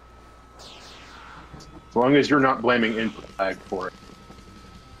 As long as you're not blaming input lag for it.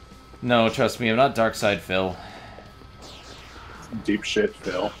 No, trust me, I'm not Dark Side Phil. Deep shit,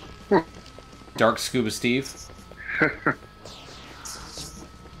 Phil. Dark Scuba Steve?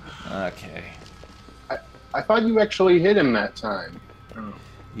 Okay. I thought you actually hit him that time. Oh.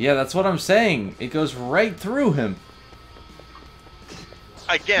 Yeah, that's what I'm saying. It goes right through him.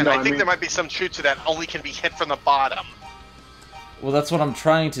 again, No, I I think mean- there might be some truth to that. Only can be hit from the bottom. Well, that's what I'm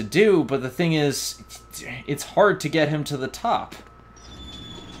trying to do, but the thing is, it's hard to get him to the top.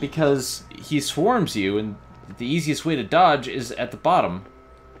 Because he swarms you, and the easiest way to dodge is at the bottom.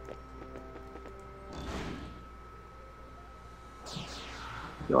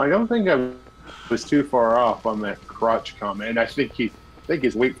 No, I don't think I was too far off on that crotch comment. I think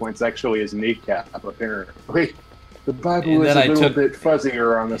his weak point's actually his kneecap, apparently. The Bible And is then a I little took- bit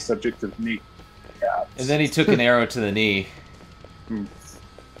fuzzier on the subject of kneecaps. And then he took an arrow to the knee. Hmm.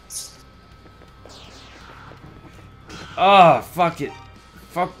 Ah, fuck it.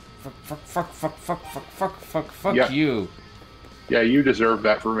 Fuck Yeah. you. Yeah, you deserve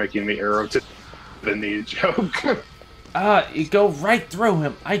that for making the arrow to the knee joke. You go right through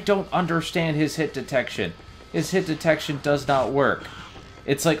him. I don't understand his hit detection. His hit detection does not work.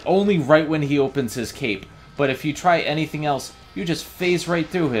 It's like only right when he opens his cape. But if you try anything else, you just phase right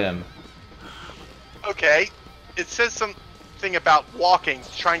through him. Okay, it says something about walking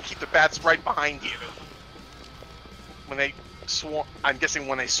to try and keep the bats right behind you. When they swarm, I'm guessing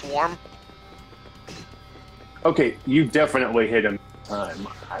when they swarm. Okay, you definitely hit him time.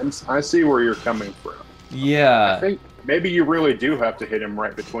 I see where you're coming from. Yeah. I think maybe you really do have to hit him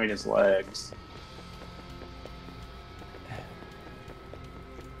right between his legs.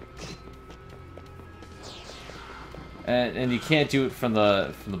 And you can't do it from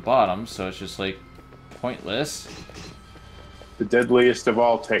the bottom, so it's just like pointless. The deadliest of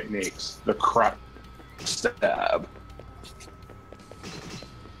all techniques, the crotch stab.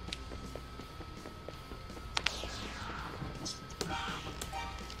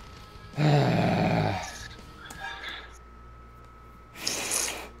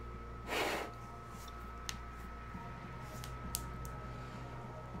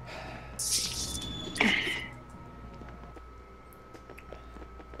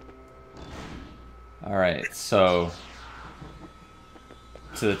 So,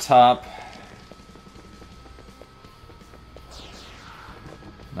 to the top.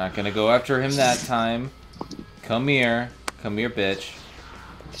 Not gonna go after him that time. Come here. Come here, bitch.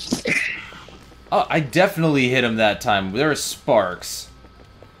 Oh, I definitely hit him that time. There are sparks.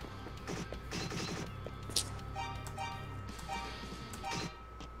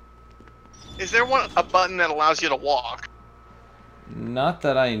 Is there a button that allows you to walk? Not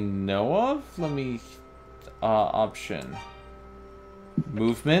that I know of. Let me... option.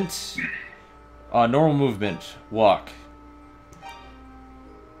 Movement. Normal movement. Walk.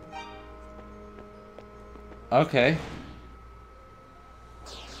 Okay.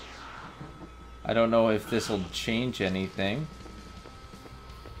 I don't know if this will change anything.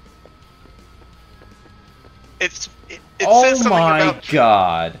 It Oh says something my about...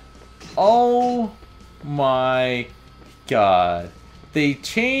 god. Oh my god. They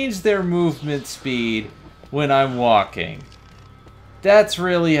changed their movement speed when I'm walking. That's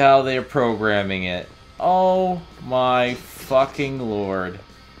really how they're programming it. Oh my fucking lord.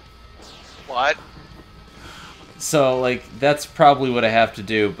 What? So, like, that's probably what I have to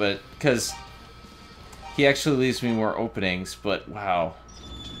do, but... Because he actually leaves me more openings, but wow.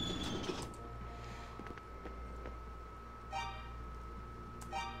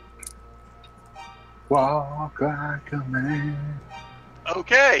 Walk like a man.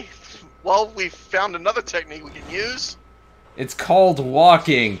 Okay. Well, we found another technique we can use. It's called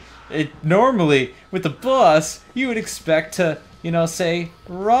walking. Normally, with the boss, you would expect to, you know, say,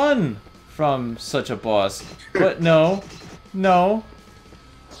 run from such a boss. But no. No.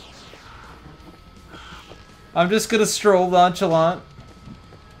 I'm just gonna stroll nonchalant.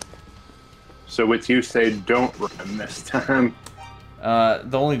 So what you say, don't run this time. The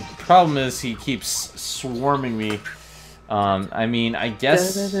only problem is he keeps swarming me. I mean, I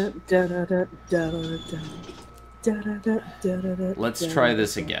guess... Let's try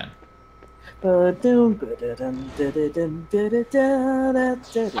this again. I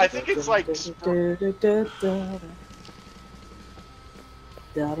think it's like...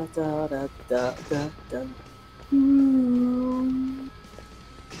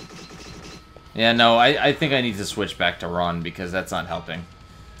 Yeah, no, I think I need to switch back to run because that's not helping.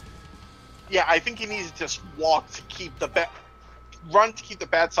 Yeah, I think you need to just walk to keep the run to keep the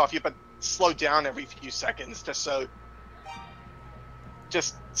bats off you, but slow down every few seconds just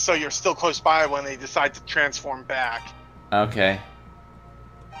so you're still close by when they decide to transform back. Okay.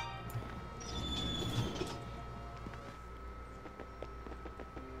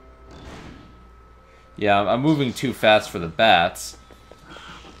 Yeah, I'm moving too fast for the bats.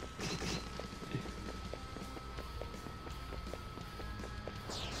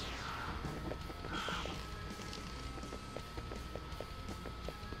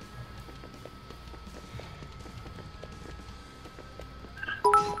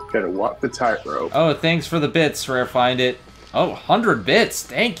 Gotta walk the tightrope. Oh, thanks for the bits, Rare Find It. Oh, 100 bits!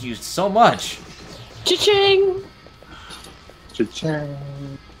 Thank you so much! Cha-ching! Cha-ching.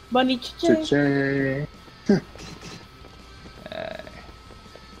 Money cha-ching. Cha-ching.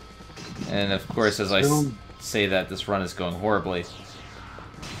 And of course, as I say that, this run is going horribly.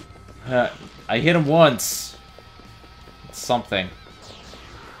 I hit him once. It's something.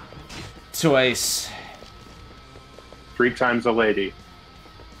 Twice. 3 times a lady.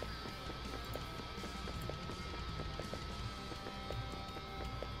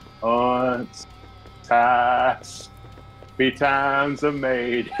 Once, twice, 3 times a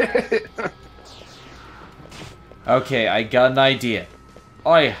maid. Okay, I got an idea.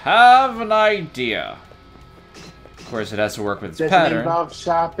 I have an idea. Of course, it has to work with its Does pattern. it involve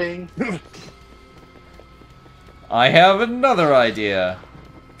shopping? I have another idea.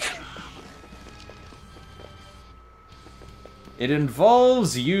 It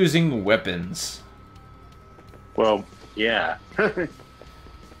involves using weapons. Well, yeah.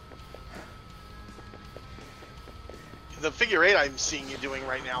 The figure 8 I'm seeing you doing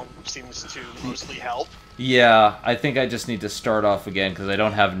right now seems to mostly help. Yeah, I think I just need to start off again because I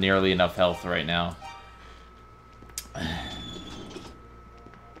don't have nearly enough health right now.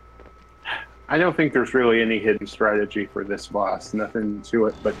 I don't think there's really any hidden strategy for this boss. Nothing to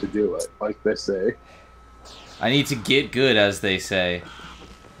it but to do it, like they say. I need to get good, as they say.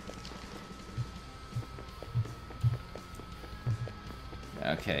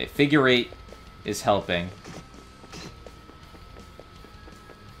 Okay, figure 8 is helping.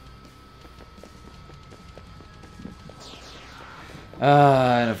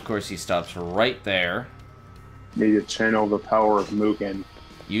 And of course he stops right there. Need to channel the power of Mugen.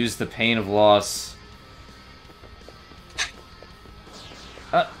 Use the pain of loss.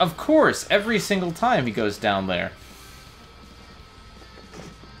 Of course, every single time he goes down there.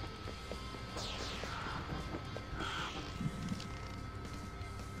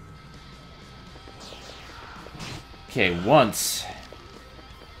 Okay, once.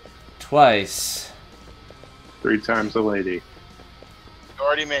 Twice. 3 times a lady. You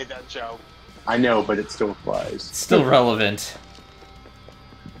already made that joke. I know, but it still applies. Still relevant.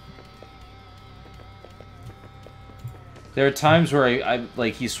 There are times where I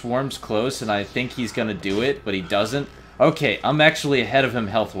like, he swarms close and I think he's gonna do it, but he doesn't. Okay, I'm actually ahead of him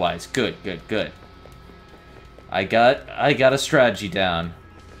health-wise. Good, good, good. I got a strategy down.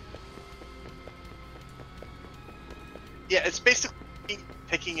 Yeah, it's basically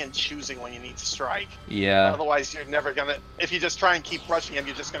picking and choosing when you need to strike. Yeah. Otherwise, you're never gonna... If you just try and keep rushing him,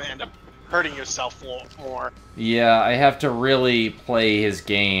 you're just gonna end up hurting yourself more. Yeah, I have to really play his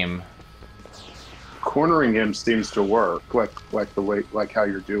game. Cornering him seems to work, like the way, like how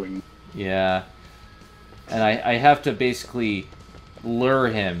you're doing. Yeah. And I have to basically lure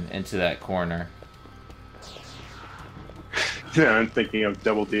him into that corner. Yeah, I'm thinking of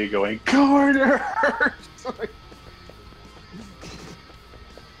Double D going, corner!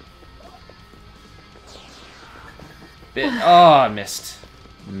 Oh, I missed.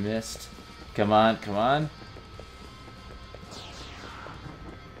 Missed. Come on, come on.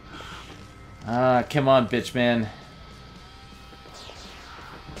 Ah, come on, bitch, man.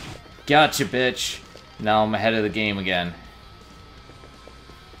 Gotcha, bitch. Now I'm ahead of the game again.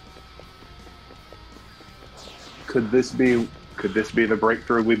 Could this be the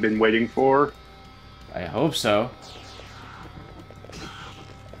breakthrough we've been waiting for? I hope so.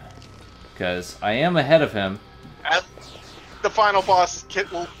 Because I am ahead of him. The final boss kit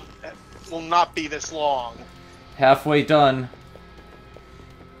will not be this long. Halfway done.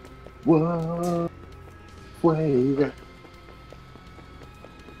 Whoa. Wait.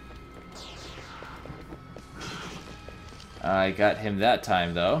 I got him that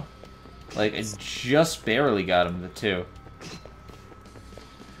time, though. Like, I just barely got him, the 2.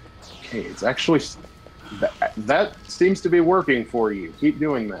 Okay, it's actually... That seems to be working for you. Keep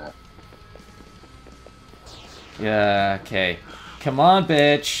doing that. Yeah, okay. Come on,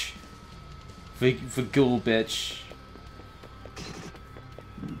 bitch. Vaguillion, bitch.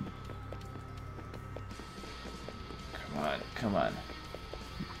 Come on, come on.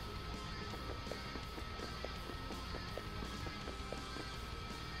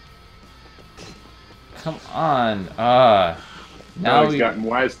 Come on. Now he's gotten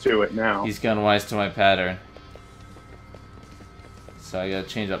wise to it now. He's gotten wise to my pattern. So I gotta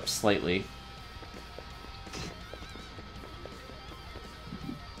change up slightly.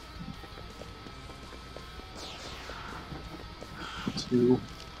 Two,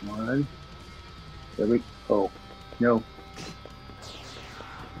 one. There we go. Oh, no.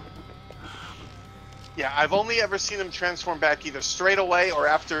 Yeah, I've only ever seen him transform back either straight away or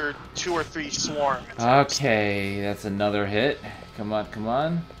after 2 or 3 swarm attempts. Okay, that's another hit. Come on, come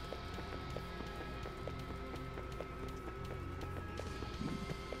on.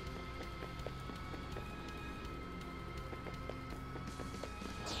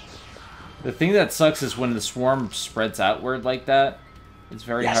 The thing that sucks is when the swarm spreads outward like that, it's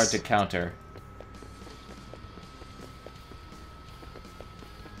very hard to counter.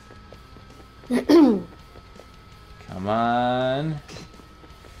 Come on.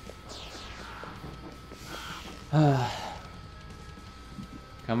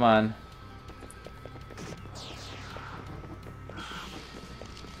 Come on.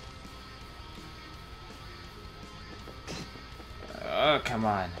 Oh, come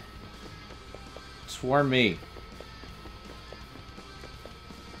on. Swarm me.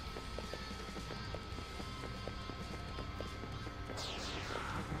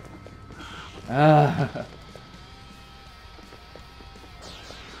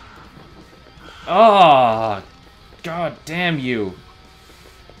 Oh, God damn you.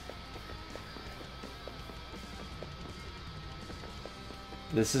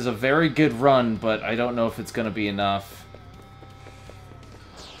 This is a very good run, but I don't know if it's going to be enough.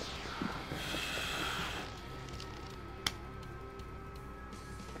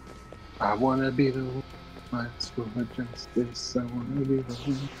 I want to be the one for justice. I want to be the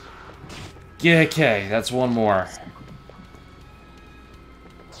one. Yeah, okay, that's one more.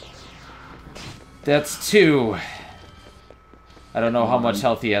 That's 2. I don't know how much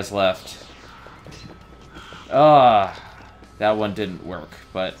health he has left. That one didn't work,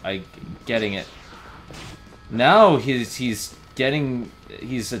 but getting it. Now he's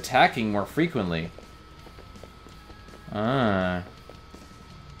attacking more frequently.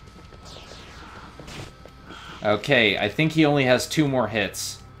 Okay, I think he only has 2 more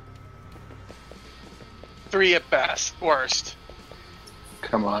hits. 3 at best. Worst.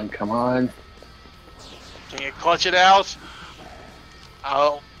 Come on, come on. Can you clutch it out?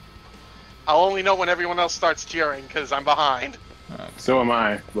 I'll only know when everyone else starts cheering because I'm behind. So am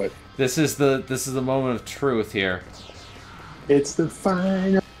I, but This is the moment of truth here. it's the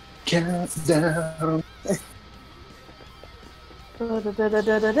final countdown.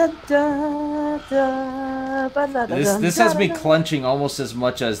 This has me clenching almost as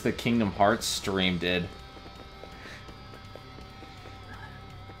much as the Kingdom Hearts stream did.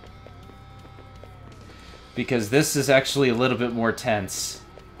 Because this is actually a little bit more tense.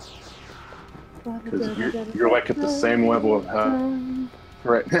 Because you're like at the same level of hell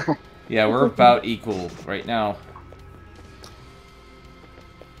right now. Yeah, we're about equal right now.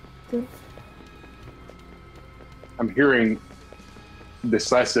 I'm hearing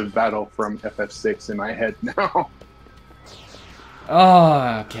decisive battle from FF6 in my head now.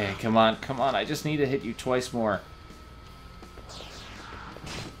 Oh, okay, come on, come on. I just need to hit you twice more.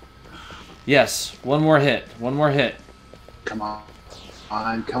 Yes, one more hit, one more hit. Come on,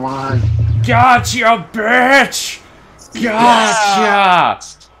 come on. Gotcha, bitch! Gotcha!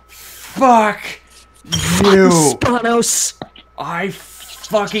 Fuck you! Spanos! I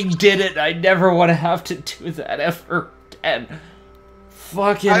fucking did it! I never want to have to do that ever again.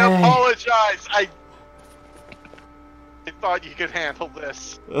 Fucking I A. apologize. I thought you could handle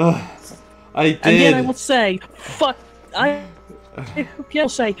this. Ugh, I did. Again, I will say, fuck. I will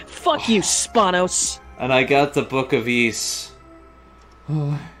say, fuck you, Spanos. And I got the Book of Ys.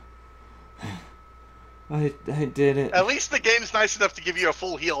 Oh, I did it. At least the game's nice enough to give you a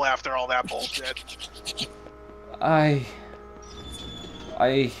full heal after all that bullshit.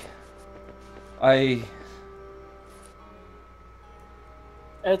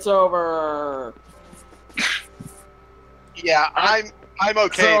 It's over. Yeah, I'm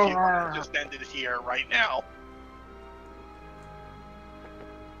okay if you just ended here right now.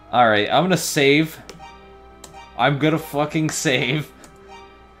 Alright, I'm gonna save. I'm gonna fucking save.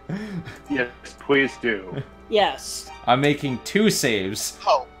 Yes, please do. Yes. I'm making 2 saves.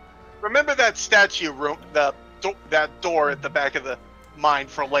 Oh, remember that statue room, that door at the back of the mine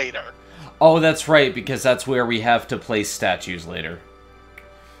for later. Oh, that's right, because that's where we have to place statues later.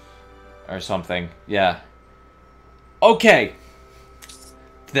 Or something, yeah. Okay.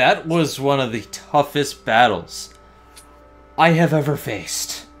 That was one of the toughest battles I have ever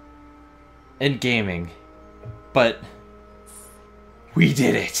faced in gaming. But we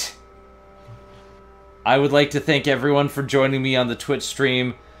did it. I would like to thank everyone for joining me on the Twitch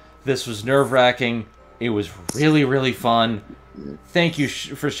stream. This was nerve-wracking. It was really, really fun. Thank you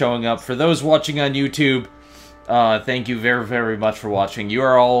for showing up. For those watching on YouTube, thank you very, very much for watching. You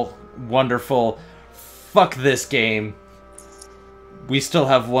are all wonderful. Fuck this game. We still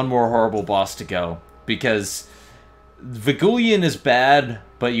have one more horrible boss to go. Because Vaguillion is bad,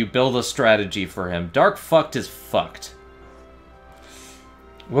 but you build a strategy for him. Dark Fucked is fucked.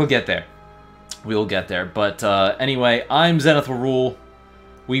 We'll get there. We'll get there. But anyway, I'm Zenith will rule.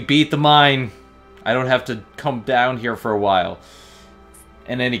 We beat the mine. I don't have to come down here for a while.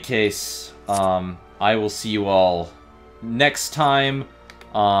 In any case, I will see you all next time.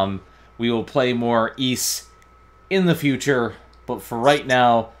 We will play more Ys in the future. But for right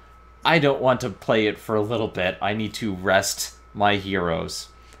now, I don't want to play it for a little bit. I need to rest my heroes.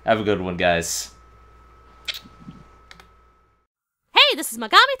 Have a good one, guys. Hey, this is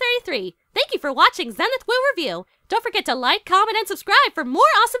Megami33. Thank you for watching Zenith Will Review. Don't forget to like, comment, and subscribe for more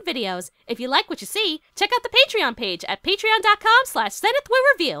awesome videos. If you like what you see, check out the Patreon page at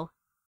patreon.com/ZenithWillReview.